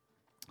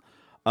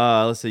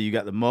 Let's see. You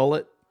got the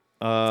mullet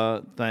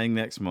thing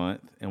next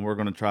month, and we're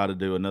going to try to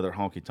do another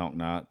honky tonk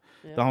night.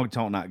 Yeah. The honky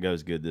tonk night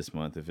goes good this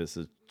month. If it's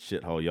a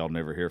shithole, y'all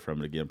never hear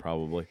from it again,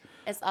 probably.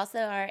 It's also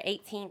our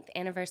 18th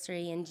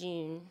anniversary in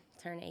June.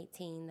 Turn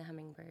 18, the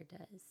Hummingbird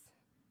does.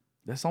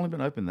 That's only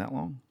been open that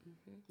long?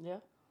 Mm-hmm.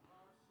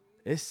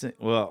 Yeah.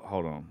 Well,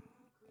 hold on.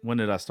 When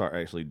did I start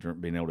actually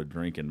being able to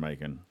drink and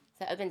making?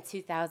 So it opened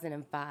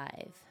 2005.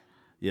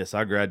 Yes,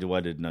 I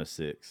graduated in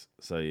 06.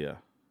 So, yeah.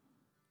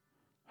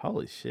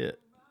 Holy shit.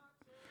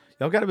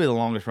 Y'all got to be the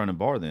longest running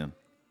bar then.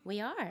 We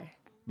are.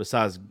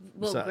 Besides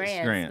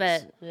Grants.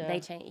 But yeah. they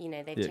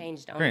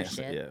changed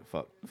ownership. Grants,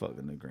 fuck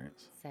the new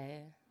Grants. So,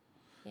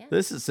 yeah.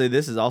 This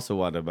is also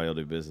why nobody will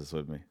do business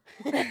with me.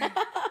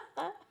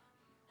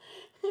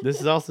 This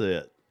is also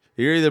it.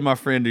 You're either my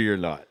friend or you're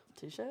not.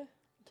 Touche.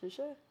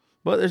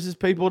 But there's just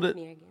people that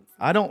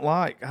I don't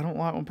like. I don't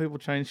like when people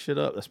change shit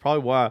up. That's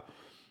probably why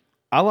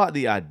I like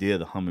the idea of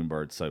the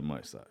Hummingbird so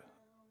much, though.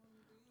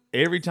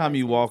 Every time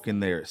you walk in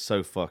there, it's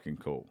so fucking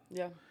cool.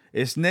 Yeah.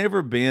 It's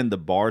never been the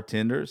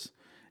bartenders.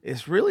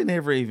 It's really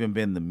never even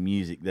been the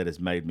music that has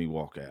made me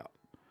walk out.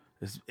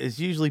 It's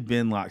usually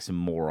been like some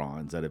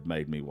morons that have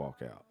made me walk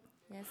out.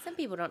 Yeah, some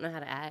people don't know how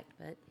to act,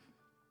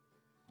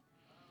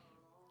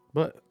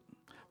 But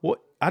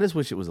what I just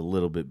wish it was a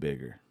little bit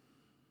bigger.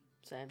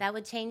 Same. that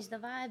would change the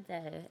vibe,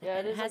 though. Yeah,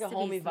 it is like has a to be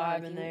homey small.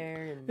 vibe in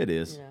there. And, It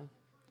is. You know,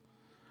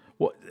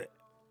 What?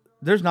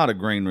 There's not a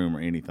green room or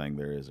anything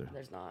there, is there?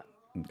 there's not.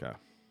 Okay.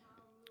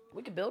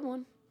 We could build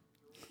one.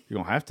 You're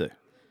going to have to.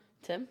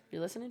 Tim, you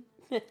listening?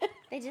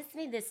 They just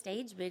made the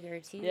stage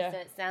bigger, too, Yeah. so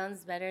it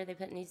sounds better. They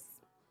put new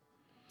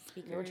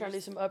speakers. Yeah, we're trying to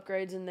do some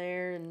upgrades in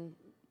there and,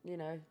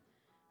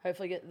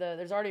 hopefully get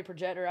there's already a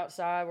projector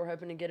outside. We're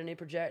hoping to get a new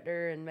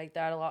projector and make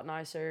that a lot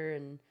nicer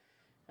and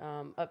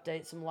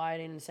update some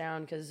lighting and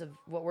sound because of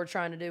what we're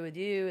trying to do with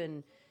you.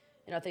 And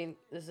I think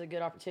this is a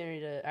good opportunity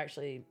to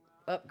actually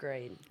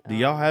upgrade. Do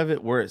y'all have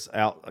it where it's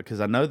out? Because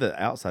I know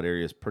the outside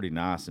area is pretty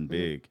nice and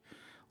big.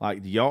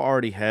 Like, do y'all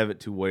already have it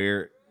to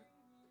where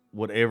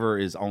whatever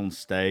is on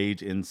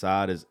stage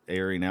inside is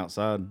airing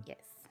outside? Yes.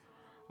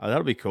 Oh,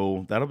 that'll be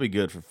cool. That'll be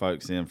good for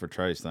folks in for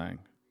Trey's thing.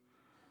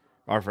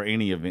 Or for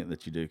any event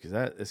that you do, because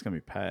it's going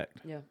to be packed.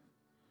 Yeah.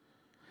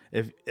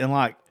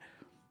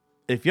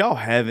 If y'all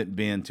haven't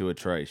been to a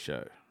Trey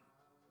show,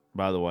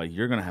 by the way,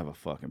 you're going to have a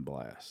fucking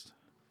blast.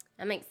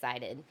 I'm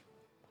excited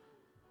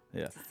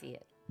Yeah. to see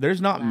it.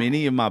 There's not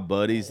many of my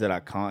buddies that I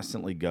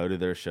constantly go to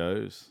their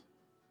shows,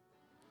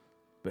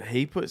 but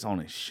he puts on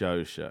a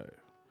show.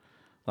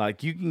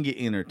 Like, you can get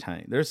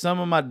entertained. There's some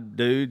of my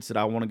dudes that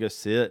I want to go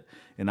sit,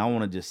 and I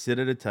want to just sit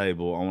at a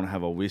table. I want to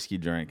have a whiskey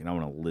drink, and I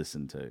want to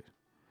listen to.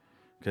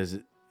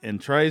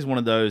 And Trey's one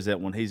of those that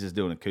when he's just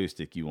doing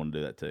acoustic, you want to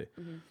do that too.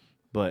 Mm-hmm.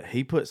 But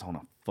he puts on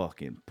a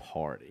fucking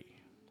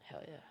party.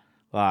 Hell yeah.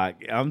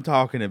 Like, I'm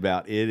talking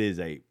about it is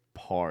a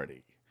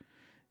party.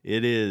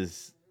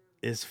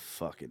 It's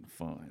fucking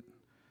fun.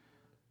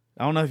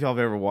 I don't know if y'all have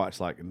ever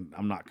watched, like, and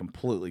I'm not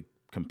completely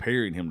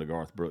comparing him to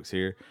Garth Brooks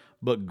here,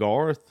 but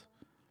Garth,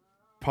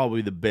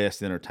 probably the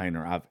best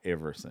entertainer I've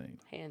ever seen.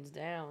 Hands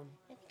down.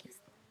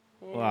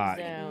 Like,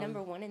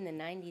 Number one in the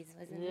 90s,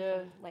 wasn't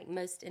Yeah. he? Like,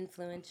 most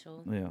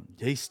influential. yeah,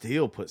 he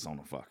still puts on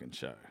a fucking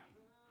show.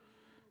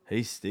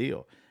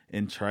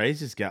 And Trey's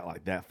just got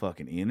like that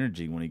fucking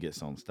energy when he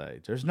gets on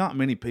stage. There's not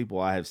many people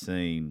I have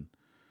seen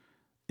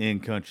in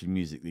country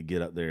music that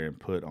get up there and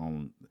put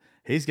on.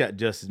 He's got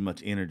just as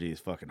much energy as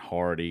fucking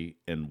Hardy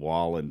and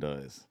Wallen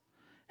does.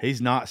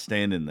 He's not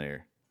standing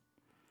there.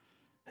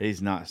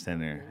 He's not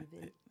standing there.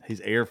 He's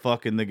air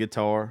fucking the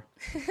guitar.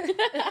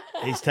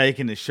 He's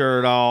taking his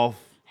shirt off.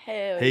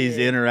 Hell He's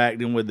yeah.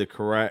 interacting with the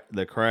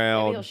Maybe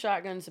crowd. he'll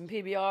shotgun some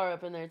PBR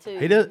up in there too.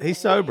 He does. He's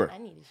sober. I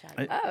need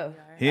a shot. Oh,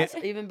 He- that's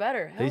even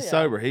better. Hell He's yeah.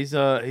 sober.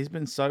 He's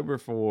been sober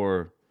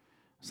for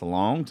it's a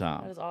long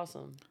time. That is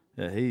awesome.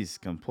 Yeah, he's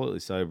completely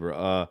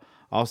sober.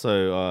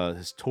 Also,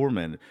 his tour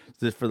manager.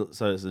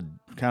 So it's a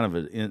kind of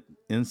an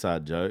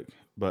inside joke,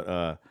 but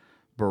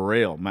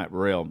Matt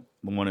Burrell,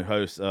 the one who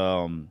hosts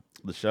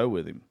the show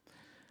with him,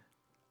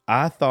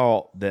 I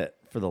thought that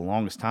for the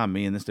longest time,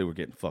 me and this dude were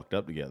getting fucked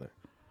up together.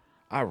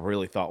 I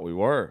really thought we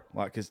were,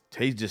 like, cause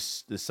he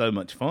just is so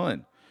much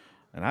fun,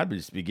 and I'd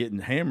just be getting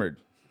hammered,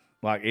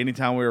 like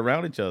anytime we were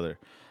around each other.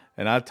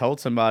 And I told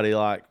somebody,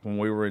 like, when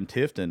we were in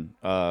Tifton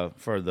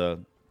for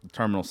the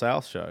Terminal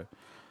South show,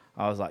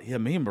 I was like, yeah,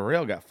 me and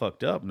Burrell got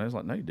fucked up. And they was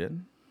like, no, you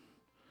didn't.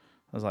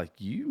 I was like,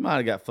 you might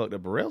have got fucked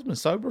up. Burrell's been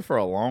sober for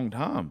a long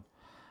time.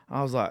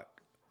 I was like,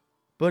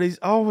 but he's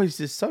always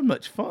just so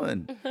much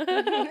fun.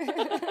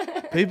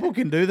 People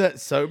can do that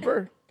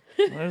sober.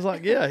 And I was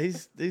like, yeah,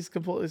 he's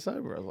completely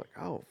sober. I was like,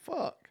 oh,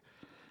 fuck.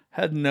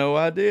 Had no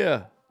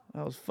idea.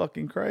 That was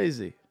fucking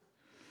crazy.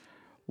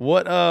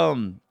 What,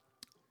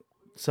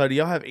 so do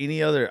y'all have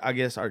any other, I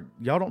guess,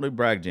 y'all don't do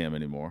Bragg Jam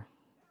anymore.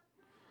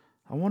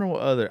 I wonder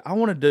what other, I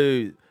want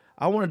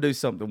to do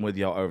something with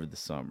y'all over the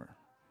summer.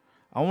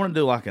 I want to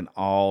do like an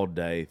all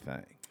day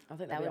thing. I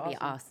think That would be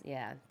awesome.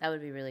 Yeah, that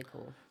would be really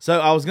cool. So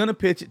I was going to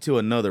pitch it to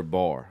another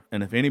bar.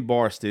 And if any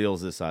bar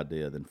steals this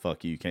idea, then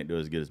fuck you. You can't do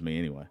it as good as me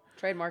anyway.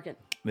 Trademark it.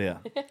 Yeah.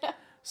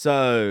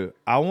 So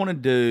I want to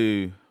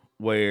do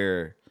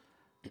where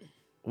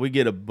we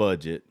get a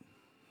budget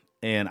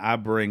and I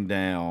bring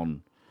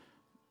down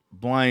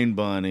Blaine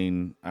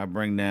Bunning, I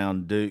bring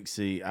down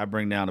Dukesy, I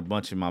bring down a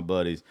bunch of my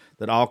buddies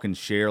that all can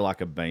share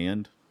like a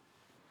band,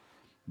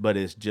 but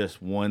it's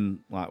just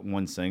one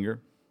singer.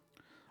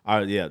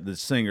 Yeah, the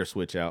singer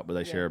switch out, but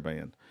they share a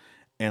band.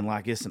 And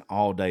like it's an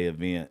all day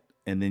event,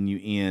 and then you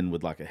end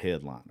with like a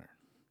headliner.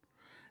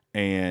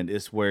 And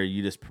it's where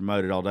you just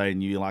promote it all day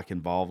and you like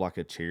involve like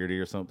a charity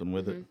or something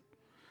with it.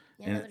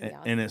 Yeah, that would be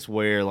awesome. And it's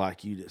where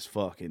like you just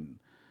fucking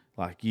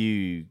like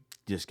you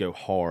just go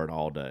hard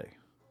all day.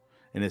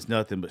 And it's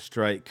nothing but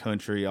straight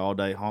country all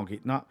day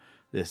honky, not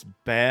this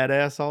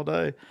badass all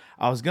day.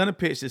 I was gonna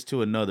pitch this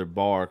to another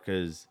bar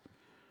because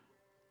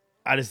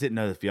I just didn't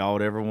know if y'all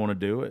would ever want to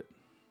do it.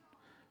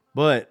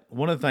 But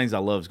one of the things I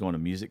love is going to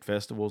music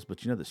festivals.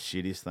 But you know the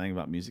shittiest thing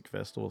about music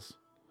festivals?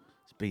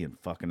 It's being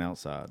fucking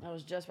outside. I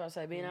was just about to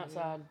say being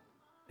outside.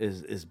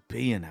 Is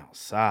being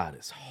outside.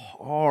 It's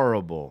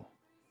horrible.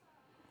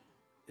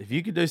 If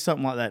you could do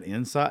something like that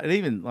inside, and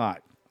even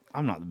like,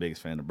 I'm not the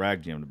biggest fan of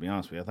Bragg Jam, to be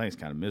honest with you. I think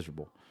it's kind of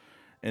miserable.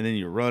 And then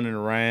you're running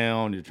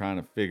around, you're trying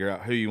to figure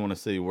out who you want to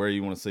see, where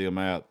you want to see them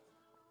at.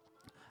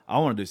 I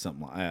want to do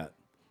something like that.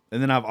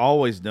 And then I've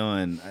always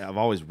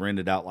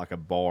rented out like a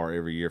bar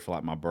every year for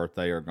like my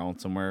birthday or gone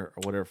somewhere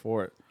or whatever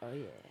for it. Oh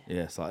yeah.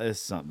 Yeah, so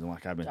it's something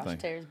like I've been Josh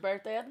thinking. Terry's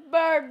birthday at the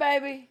Bird,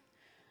 baby.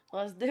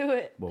 Let's do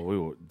it. Well, we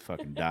will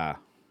fucking die.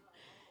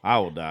 I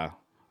will die.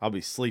 I'll be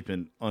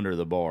sleeping under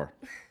the bar.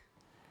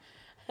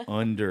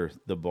 Under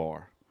the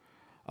bar.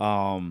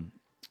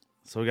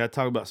 So we got to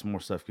talk about some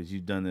more stuff because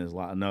you've done this a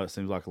lot. I know it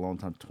seems like a long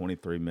time,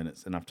 23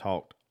 minutes, and I've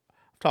talked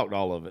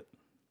all of it.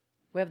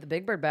 We have the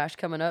Big Bird Bash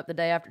coming up the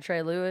day after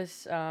Trey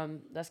Lewis.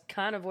 That's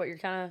kind of what you're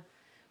kind of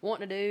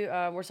wanting to do.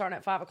 We're starting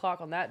at 5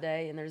 o'clock on that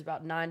day, and there's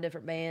about 9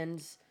 different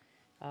bands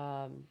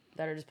that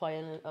are just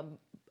playing.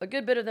 A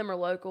good bit of them are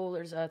local.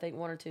 There's, I think,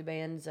 1 or 2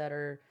 bands that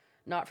are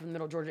not from the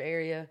Middle Georgia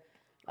area.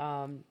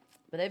 But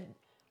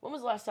when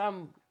was the last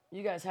time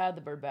you guys had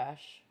the Bird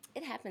Bash?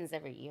 It happens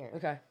every year.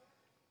 Okay.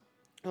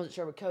 I wasn't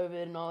sure with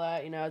COVID and all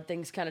that,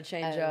 things kind of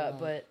change up,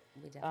 but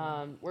we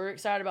definitely- we're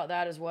excited about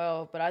that as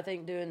well. But I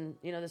think doing,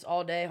 this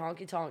all day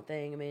honky tonk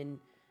thing, I mean,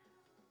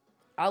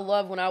 I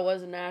love when I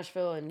was in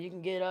Nashville and you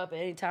can get up at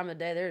any time of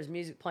the day. There's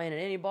music playing at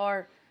any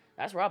bar.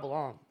 That's where I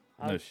belong.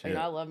 No shit.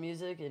 I love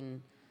music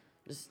and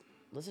just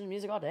listen to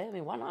music all day. I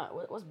mean, why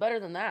not? What's better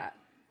than that?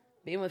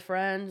 Being with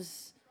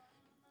friends,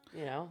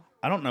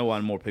 I don't know why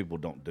more people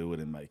don't do it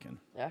in Macon.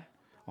 Yeah.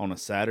 On a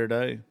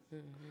Saturday,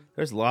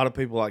 there's a lot of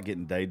people like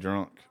getting day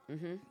drunk.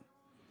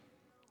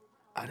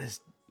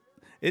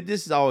 It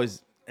just is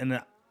always,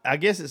 and I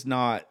guess it's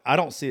not, I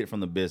don't see it from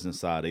the business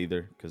side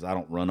either because I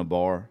don't run a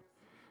bar.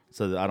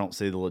 So that I don't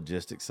see the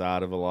logistics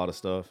side of a lot of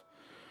stuff.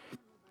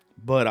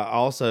 But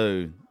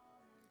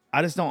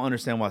I just don't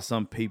understand why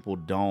some people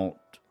don't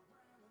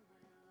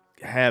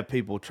have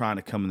people trying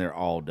to come in there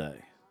all day.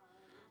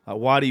 Like,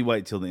 why do you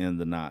wait till the end of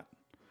the night?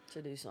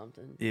 To do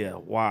something. Yeah,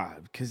 why?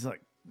 Because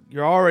like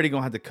you're already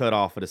gonna have to cut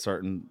off at a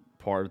certain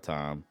part of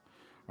time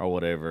or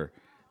whatever.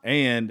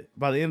 And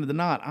by the end of the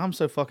night, I'm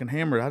so fucking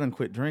hammered, I done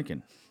quit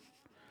drinking.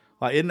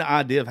 Like, isn't the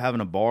idea of having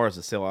a bar is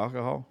to sell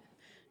alcohol?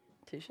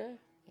 Touche.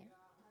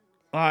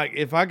 Like,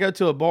 if I go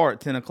to a bar at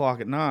 10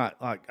 o'clock at night,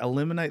 like,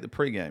 eliminate the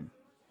pregame.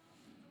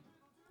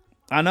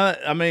 I know,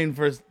 I mean,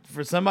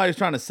 for somebody who's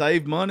trying to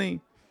save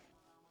money,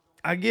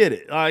 I get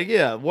it. Like,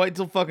 yeah, wait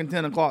till fucking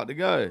 10 o'clock to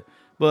go.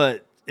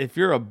 But if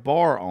you're a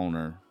bar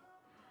owner,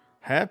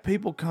 have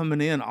people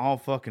coming in all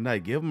fucking day.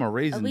 Give them a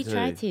reason We to.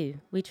 try to.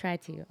 We try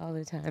to all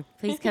the time.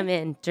 Please come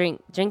in,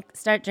 drink.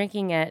 Start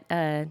drinking at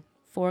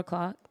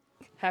 4:00.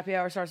 Happy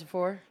hour starts at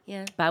 4.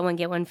 Yeah, buy one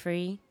get one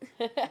free.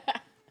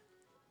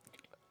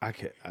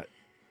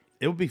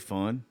 It would be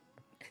fun.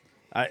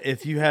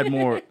 If you had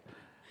more,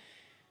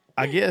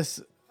 I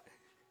guess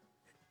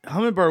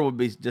Hummingbird would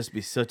be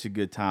such a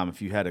good time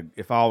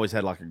if I always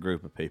had like a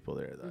group of people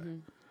there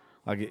though.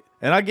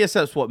 And I guess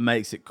that's what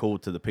makes it cool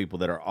to the people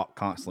that are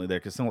constantly there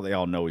because they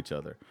all know each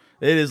other.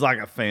 It is like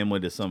a family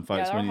to some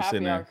folks Yeah, when you sit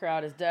happy hour there.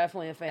 crowd is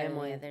definitely a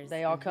family. yeah,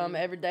 They all come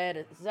every day at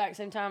the exact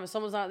same time. If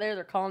someone's not there,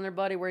 they're calling their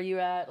buddy, where you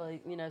at?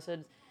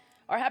 So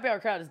our happy hour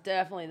crowd is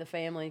definitely the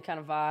family kind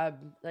of vibe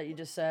that you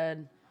just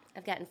said.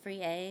 I've gotten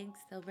free eggs.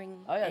 They'll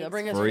bring. Oh, yeah, they'll eggs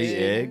bring from us Free food.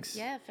 eggs.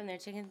 Yeah, from their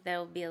chicken.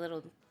 They'll be a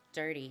little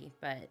dirty,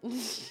 but a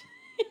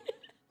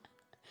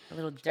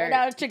little Straight dirt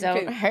out of chicken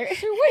don't coop.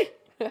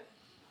 hurt.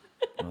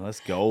 Well, that's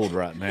gold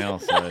right now.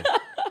 So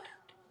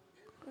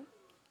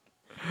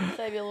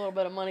Save you a little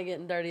bit of money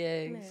getting dirty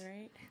eggs.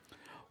 Right.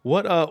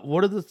 what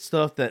are the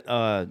stuff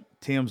that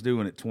Tim's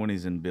doing at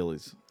 20s and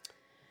Billy's?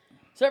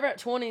 So over at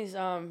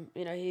 20s,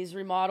 he's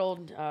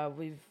remodeled. I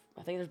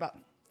think there's about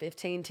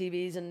 15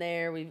 TVs in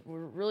there. We're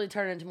really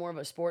turning into more of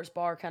a sports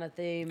bar kind of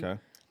theme. Okay.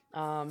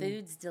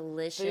 Food's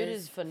delicious. Food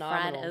is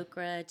phenomenal. Fried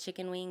okra,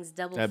 chicken wings,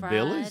 double At fried.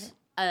 Billy's?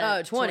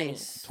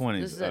 20s.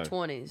 20s. This is at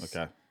 20s.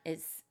 Okay.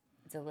 It's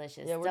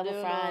delicious. Yeah, we're double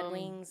doing, fried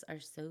wings are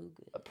so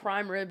good. A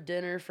prime rib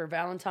dinner for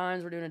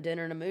Valentine's. We're doing a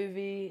dinner and a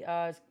movie.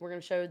 We're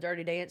going to show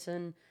Dirty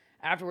Dancing.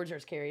 Afterwards,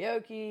 there's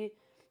karaoke.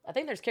 I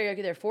think there's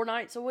karaoke there 4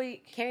 nights a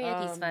week.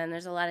 Karaoke's fun.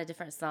 There's a lot of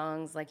different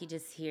songs. Like you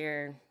just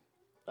hear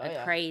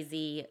a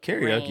crazy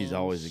Karaoke's range.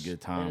 always a good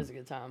time. It is a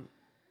good time.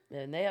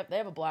 And they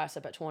have a blast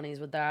up at 20s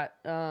with that.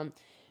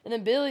 And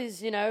then Billy's,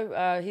 he's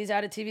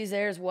added TVs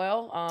there as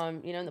well.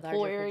 In the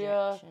pool Larger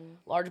area, projection.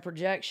 larger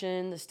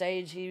projection. The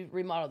stage, he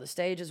remodeled the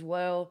stage as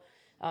well.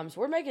 So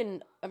we're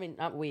making,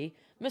 not we,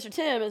 Mr.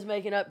 Tim is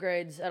making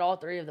upgrades at all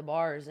 3 of the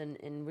bars.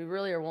 And we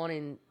really are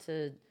wanting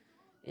to,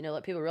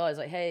 let people realize,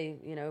 like, hey,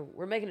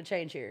 we're making a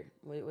change here.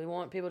 We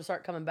want people to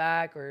start coming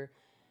back, or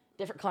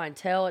different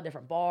clientele at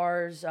different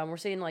bars. We're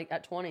seeing, like,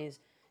 at 20s,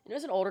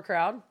 it's an older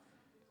crowd.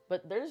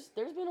 But there's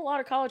been a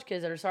lot of college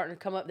kids that are starting to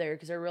come up there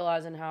because they're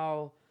realizing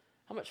how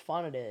much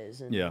fun it is.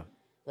 And Yeah.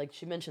 like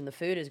she mentioned, the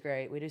food is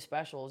great. We do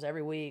specials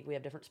every week. We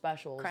have different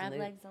specials. Crab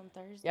legs on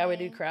Thursday. Yeah, we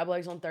do crab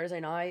legs on Thursday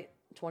night,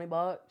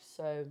 $20.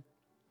 So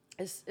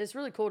it's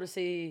really cool to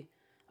see.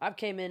 I've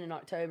came in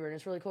October, and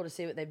it's really cool to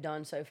see what they've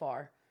done so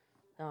far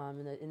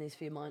in these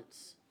few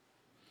months.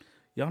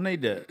 Y'all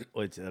need to.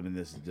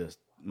 This is just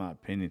my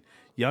opinion.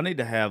 Y'all need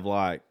to have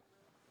like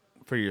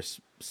for your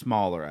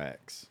smaller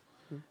acts.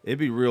 It'd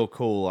be real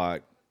cool,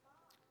 like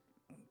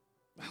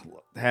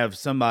have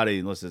somebody.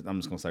 I'm just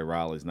gonna say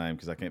Riley's name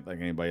because I can't think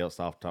of anybody else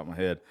off the top of my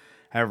head.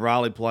 Have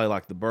Riley play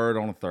like the Bird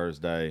on a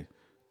Thursday,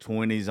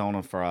 20s on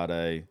a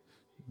Friday,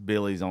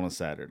 Billy's on a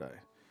Saturday,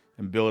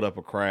 and build up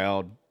a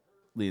crowd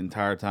the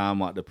entire time,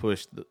 like to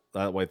push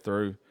that way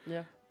through.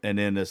 Yeah. And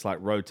then just like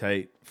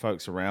rotate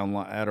folks around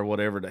like that or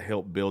whatever to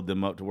help build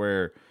them up to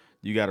where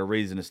you got a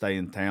reason to stay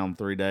in town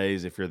 3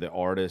 days if you're the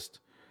artist,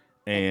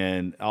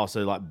 and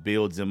also like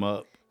builds them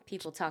up.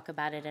 People talk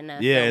about it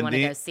enough. Yeah, They'll and want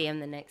to then- go see them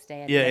the next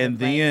day. At Yeah,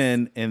 another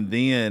and place.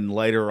 then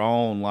later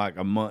on, like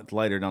a month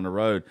later down the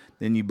road,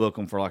 then you book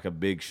them for like a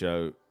big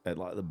show at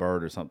like the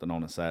Bird or something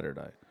on a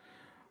Saturday,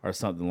 or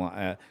something like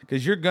that.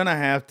 Because you're gonna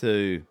have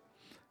to.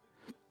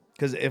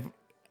 Because if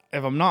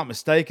I'm not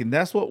mistaken,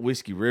 that's what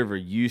Whiskey River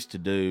used to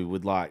do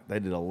with like they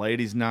did a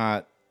ladies'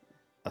 night,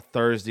 a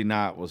Thursday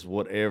night was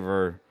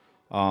whatever.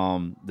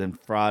 Then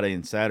Friday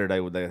and Saturday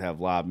they'd have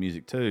live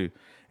music too.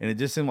 And it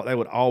just seemed like they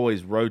would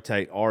always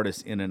rotate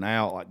artists in and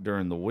out like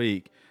during the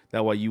week.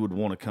 That way you would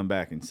want to come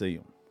back and see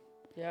them.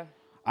 Yeah.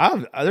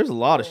 There's a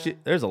lot of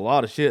shit. There's a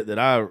lot of shit that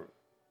I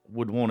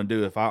would want to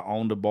do if I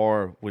owned a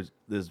bar, which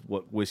is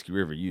what Whiskey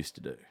River used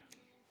to do.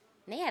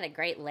 They had a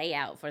great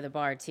layout for the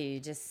bar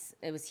too.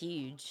 It was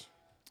huge.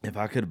 If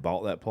I could have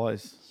bought that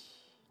place,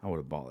 I would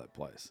have bought that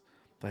place.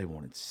 They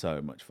wanted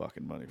so much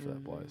fucking money for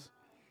that place.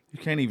 You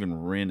can't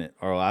even rent it,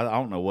 or I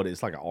don't know what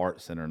it's like an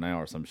art center now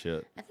or some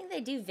shit. I think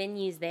they do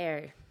venues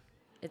there.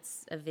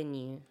 It's a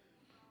venue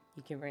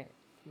you can rent.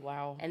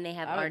 Wow. And they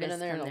have I haven't been artists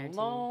in there come in there, a too.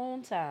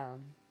 long time.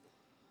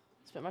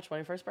 Spent my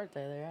 21st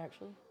birthday there,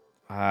 actually.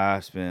 I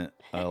spent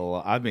a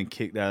lot. I've been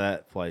kicked out of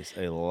that place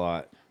a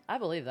lot. I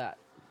believe that.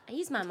 I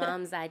used my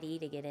mom's ID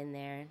to get in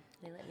there.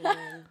 They let me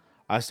in.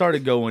 I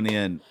started going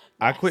in.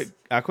 I quit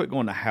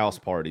going to house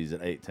parties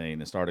at 18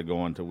 and started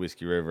going to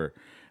Whiskey River,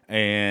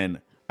 and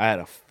I had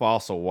a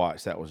Fossil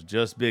watch that was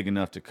just big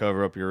enough to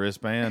cover up your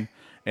wristband,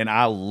 and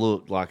I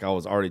looked like I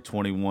was already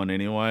 21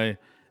 anyway.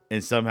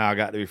 And somehow I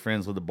got to be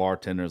friends with the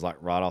bartenders like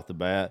right off the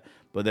bat.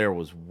 But there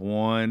was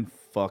one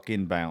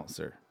fucking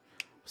bouncer.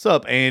 What's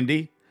up,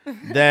 Andy?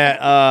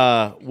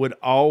 That would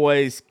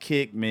always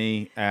kick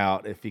me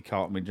out if he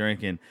caught me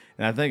drinking.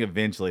 And I think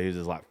eventually he was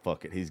just like,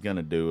 fuck it. He's going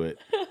to do it.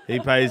 He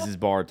pays his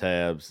bar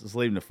tabs. Just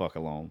leave him the fuck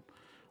alone.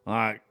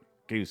 Like,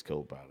 he was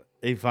cool about it.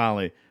 He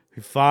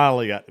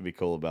finally got to be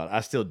cool about it.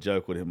 I still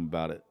joke with him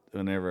about it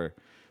whenever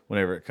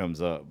it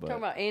comes up. But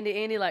Talking about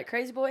Andy, like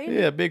Crazy Boy Andy?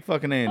 yeah, big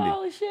fucking Andy.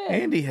 Holy shit.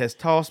 Andy has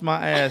tossed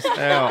my ass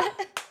out.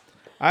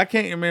 I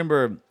can't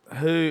remember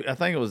who. I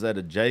think it was at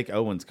a Jake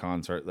Owens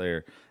concert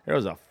there. There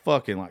was a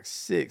fucking like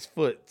 6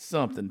 foot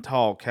something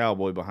tall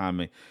cowboy behind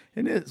me.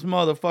 And this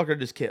motherfucker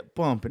just kept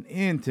bumping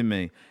into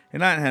me.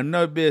 And I didn't have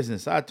no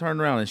business. I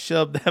turned around and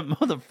shoved that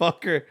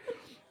motherfucker.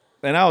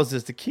 And I was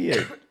just a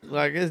kid.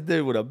 Like, this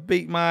dude would have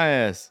beat my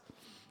ass.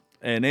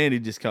 And Andy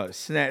just kind of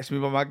snatched me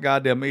by my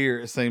goddamn ear,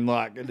 it seemed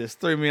like. And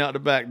just threw me out the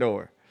back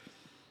door.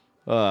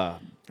 I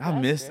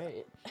missed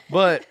it.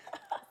 But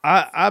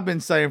I've been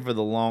saying for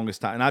the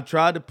longest time, and I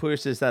tried to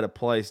push this at a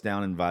place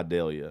down in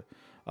Vidalia.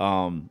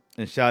 And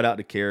shout out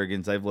to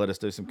Kerrigan's. They've let us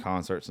do some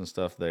concerts and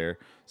stuff there.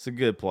 It's a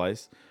good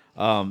place.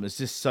 It's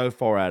just so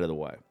far out of the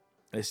way.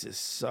 It's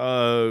just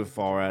so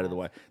far out of the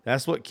way.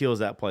 That's what kills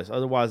that place.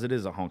 Otherwise, it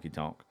is a honky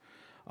tonk.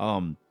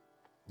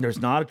 There's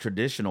not a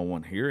traditional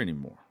one here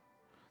anymore.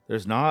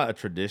 There's not a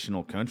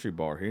traditional country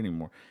bar here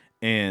anymore.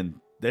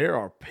 And there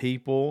are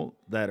people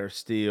that are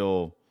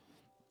still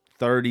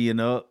 30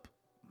 and up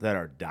that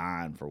are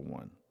dying for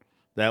one,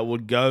 that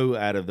would go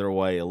out of their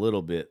way a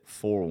little bit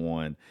for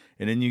one.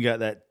 And then you got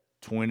that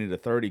 20 to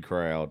 30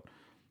 crowd.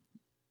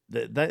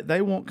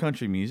 They want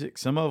country music.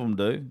 Some of them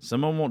do.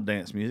 Some of them want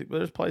dance music, but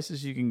there's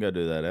places you can go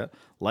do that at.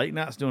 Late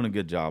Night's doing a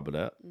good job of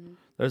that. Mm-hmm.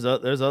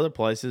 There's other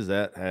places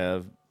that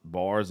have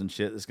bars and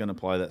shit that's going to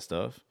play that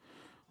stuff.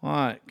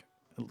 Like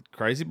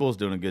Crazy Bull's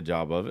doing a good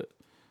job of it.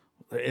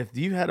 If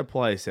you had a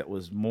place that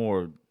was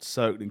more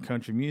soaked in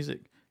country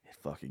music,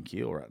 it'd fucking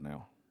kill right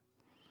now.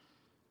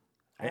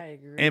 I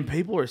agree. And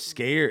people are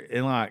scared.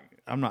 And like,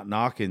 I'm not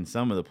knocking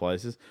some of the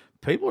places.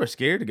 People are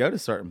scared to go to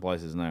certain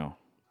places now.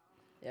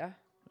 Yeah.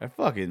 They're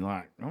fucking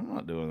like, I'm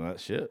not doing that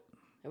shit.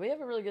 And we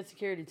have a really good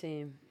security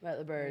team at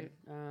the Bird.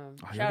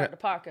 Shout out to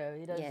Paco.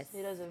 He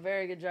does a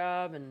very good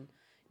job, and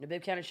the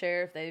Bibb County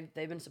Sheriff, they've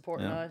been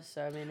supporting us.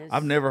 So I mean,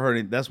 I've never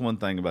heard that's one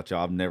thing about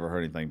y'all. I've never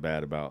heard anything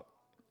bad about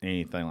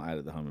anything like that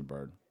at the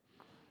Hummingbird.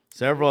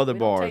 Several other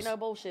bars. Don't take no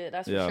bullshit.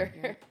 That's for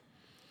sure.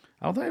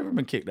 I don't think I've ever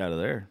been kicked out of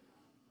there.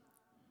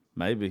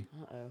 Maybe.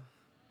 Uh-oh.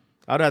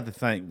 I'd have to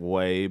think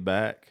way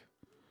back.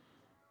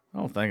 I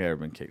don't think I've ever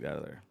been kicked out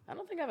of there. I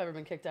don't think I've ever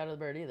been kicked out of the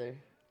Bird either.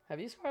 Have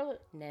you,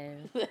 Scarlett? No.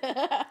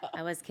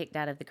 I was kicked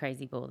out of the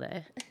Crazy Bull,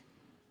 though.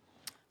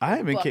 I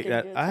haven't been kicked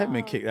out. I haven't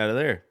been kicked out of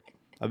there.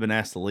 I've been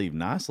asked to leave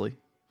nicely.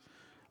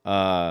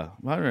 I've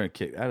never been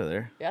kicked out of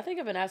there. Yeah, I think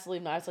I've been asked to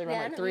leave nicely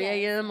around 3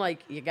 a.m.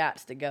 Like, you got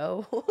to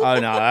go. Oh,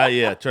 no.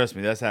 Yeah, trust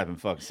me. That's happened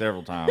fucking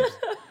several times.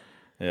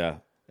 Yeah.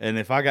 And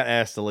if I got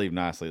asked to leave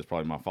nicely, it's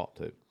probably my fault,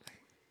 too.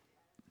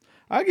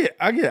 I get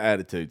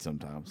attitude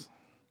sometimes.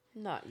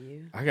 Not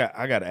you. I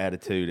got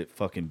attitude at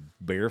fucking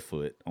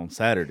Barefoot on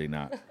Saturday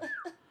night.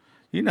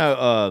 You know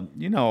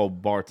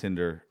old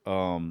bartender,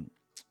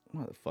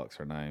 what the fuck's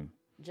her name?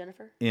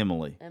 Jennifer?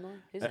 Emily.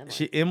 Who's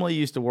Emily? Emily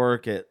used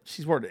to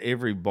she's worked at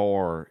every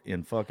bar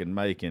in fucking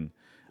Macon.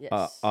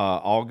 Yes.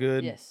 All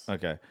good? Yes.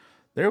 Okay.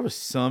 There was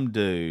some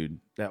dude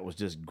that was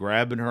just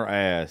grabbing her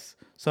ass,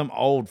 some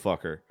old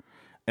fucker.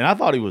 And I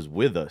thought he was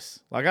with us.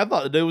 Like, I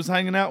thought the dude was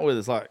hanging out with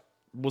us, like,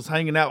 was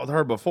hanging out with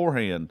her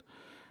beforehand.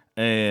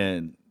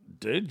 And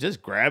dude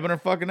just grabbing her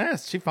fucking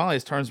ass. She finally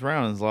just turns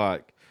around and is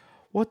like,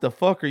 what the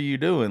fuck are you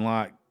doing?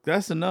 Like,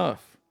 that's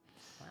enough.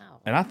 Wow.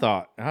 And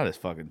I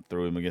just fucking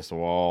threw him against the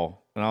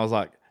wall. And I was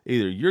like,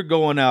 either you're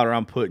going out or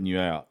I'm putting you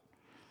out.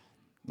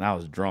 And I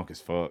was drunk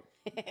as fuck.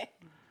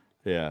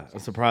 Yeah. I'm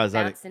surprised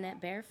I didn't. Bouncing at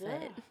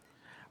Barefoot.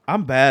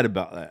 I'm bad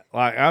about that.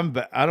 Like,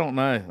 I don't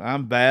know.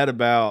 I'm bad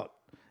about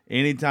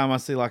anytime I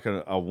see like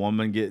a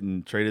woman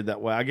getting treated that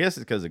way. I guess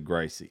it's because of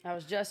Gracie. I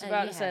was just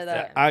about to say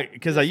that.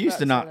 Because I used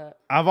to not.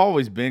 I've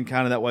always been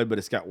kind of that way, but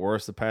it's got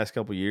worse the past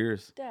couple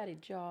years. Daddy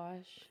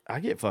Josh.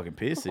 I get fucking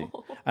pissy.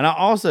 And I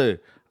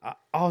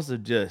also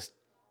just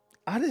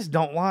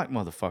don't like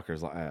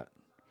motherfuckers like that.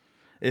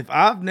 If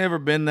I've never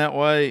been that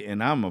way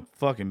and I'm a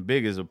fucking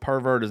big as a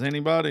pervert as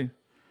anybody,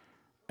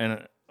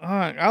 and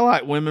I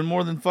like women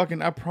more than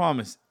fucking, I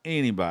promise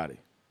anybody.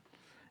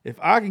 If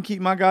I can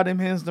keep my goddamn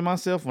hands to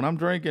myself when I'm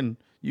drinking,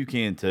 you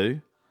can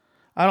too.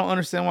 I don't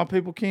understand why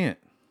people can't.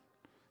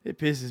 It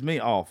pisses me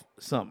off.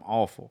 Something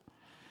awful.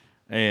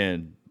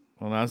 And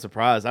well, I'm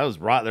surprised. I was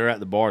right there at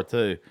the bar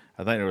too.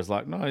 I think there was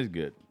like, no, he's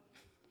good.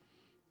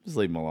 Just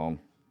leave him alone.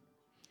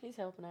 He's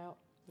helping out.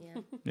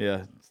 Yeah.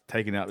 Yeah,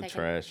 taking out the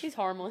trash. He's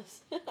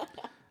harmless.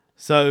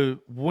 So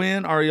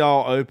when are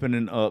y'all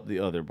opening up the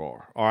other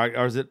bar?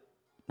 Or is it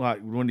like,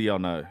 when do y'all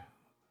know?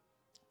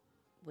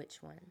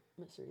 Which one?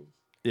 Mysteries.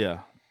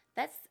 Yeah.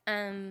 That's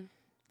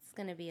it's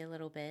gonna be a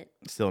little bit.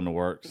 Still in the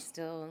works. It's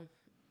still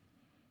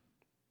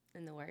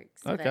in the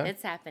works. Okay. But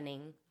it's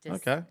happening.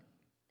 Just Okay.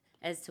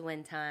 as to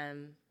when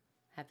time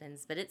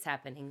happens. But it's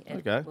happening.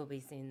 It Okay. will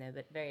be soon though,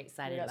 but very We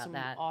excited got about some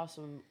that.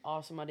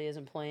 awesome ideas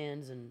and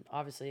plans, and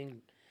obviously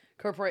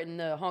incorporating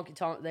the honky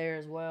tonk there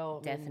as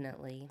well. I mean,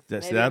 Definitely.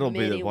 That's, maybe that'll be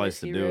the mini place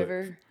to Whiskey do River.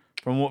 it.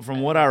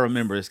 From what I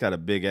remember, it's got a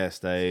big ass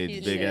stage,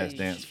 Huge big ass stage.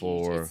 dance Huge.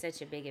 floor. It's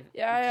such a big.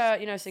 Yeah,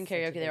 I sing such a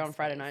karaoke big there on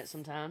Friday stage. nights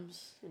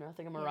sometimes. You know, I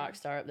think I'm a rock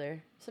star up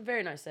there. It's a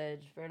very nice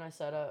stage, very nice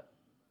setup.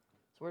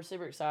 So we're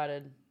super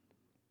excited.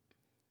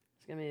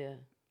 It's gonna be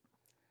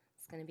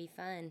It's gonna be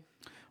fun.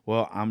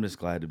 Well, I'm just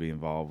glad to be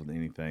involved with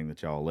anything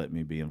that y'all let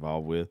me be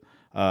involved with.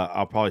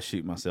 I'll probably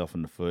shoot myself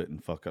in the foot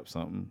and fuck up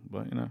something,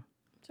 but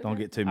it's don't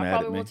okay. get too I mad at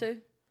probably me. will too.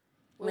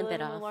 We'll Limp live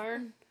it and we'll off.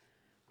 learn.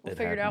 We'll It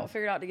figure it out. happens. We'll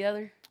figure it out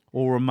together.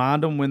 Well,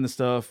 remind them when the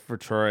stuff for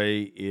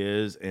Trey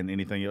is and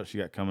anything else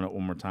you got coming up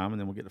one more time, and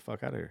then we'll get the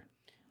fuck out of here.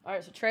 All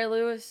right, so Trey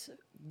Lewis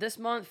this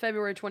month,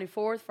 February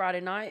 24th,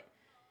 Friday night.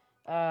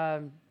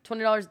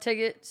 $20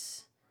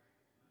 tickets.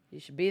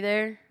 You should be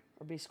there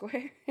or be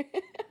square.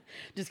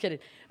 Just kidding.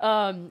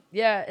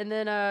 Yeah, and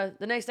then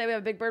the next day we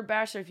have a Big Bird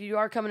Bash. So if you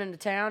are coming into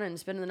town and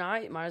spending the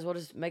night, you might as well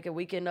just make a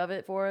weekend of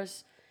it for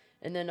us.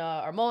 And then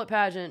our mullet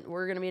pageant,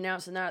 we're going to be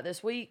announcing that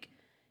this week.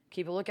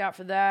 Keep a lookout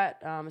for that.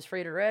 It's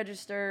free to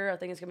register. I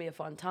think it's going to be a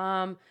fun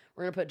time.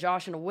 We're going to put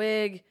Josh in a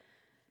wig.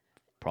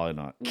 Probably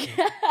not.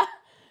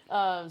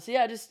 So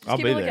yeah, just I'll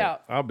keep be a there.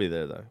 lookout. I'll be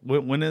there though.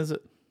 When is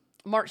it?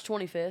 March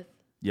 25th.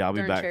 Yeah, I'll be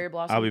During back. Cherry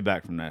Blossom. I'll be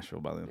back from Nashville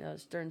by then. Yeah,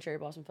 it's during Cherry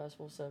Blossom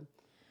Festival. So,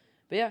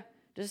 but yeah,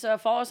 just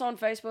follow us on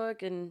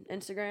Facebook and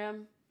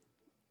Instagram.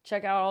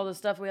 Check out all the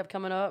stuff we have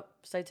coming up.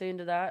 Stay tuned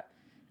to that.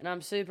 And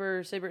I'm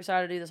super, super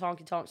excited to do this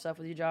honky tonk stuff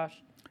with you, Josh.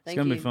 It's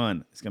gonna be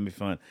fun. It's gonna be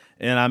fun.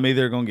 And I'm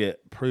either gonna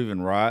get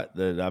proven right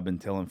that I've been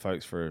telling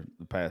folks for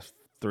the past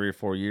 3 or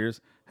 4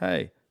 years,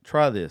 hey,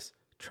 try this,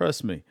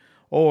 trust me,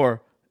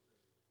 or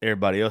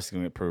everybody else is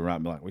gonna get proven right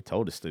and be like, we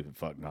told this stupid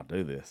fuck not to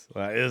do this.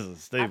 Like, this is I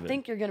stupid.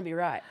 think you're gonna be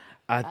right.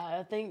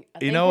 I think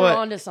you know we're what?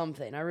 onto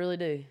something. I really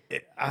do.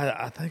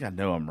 I think I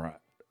know I'm right.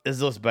 It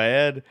looks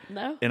bad,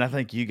 No. and I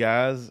think you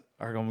guys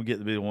are gonna get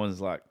to be the ones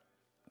like,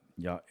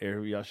 y'all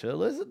should have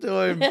listened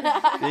to him.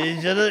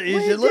 You should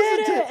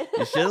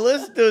have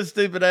listened to his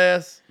stupid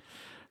ass.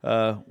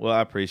 Well,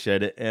 I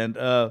appreciate it. And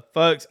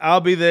folks,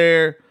 I'll be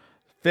there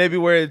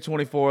February the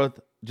 24th,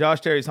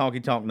 Josh Terry's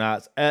Honky Tonk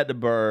Nights at the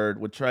Bird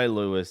with Trey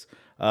Lewis,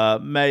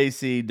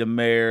 Macy,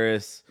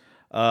 Damaris.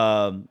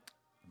 I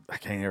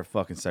can't ever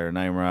fucking say her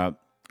name right.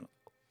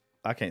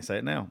 I can't say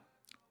it now.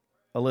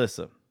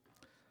 Alyssa.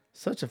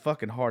 Such a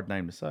fucking hard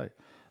name to say.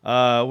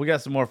 We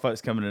got some more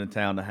folks coming into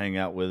town to hang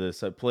out with us.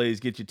 So please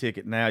get your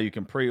ticket now. You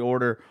can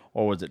pre-order,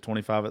 or was it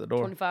 $25 at the door?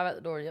 25 at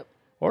the door. Yep.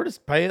 Or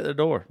just pay at the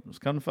door.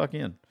 Just come the fuck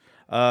in.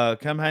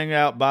 Come hang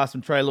out, buy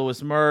some Trey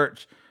Lewis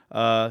merch.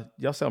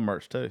 Y'all sell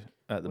merch too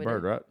at the We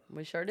Bird, do. right?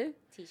 We sure do.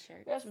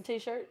 T-shirt. We have some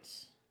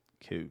t-shirts.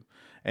 Cool.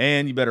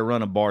 And you better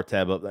run a bar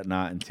tab up that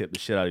night and tip the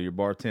shit out of your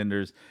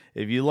bartenders.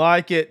 If you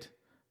like it,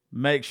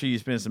 make sure you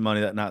spend some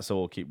money that night so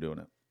we'll keep doing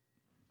it.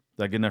 Is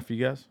that good enough for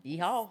you guys?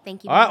 Yeehaw.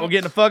 Thank you. All right, very we're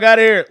getting the much. fuck out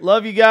of here.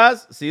 Love you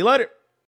guys. See you later.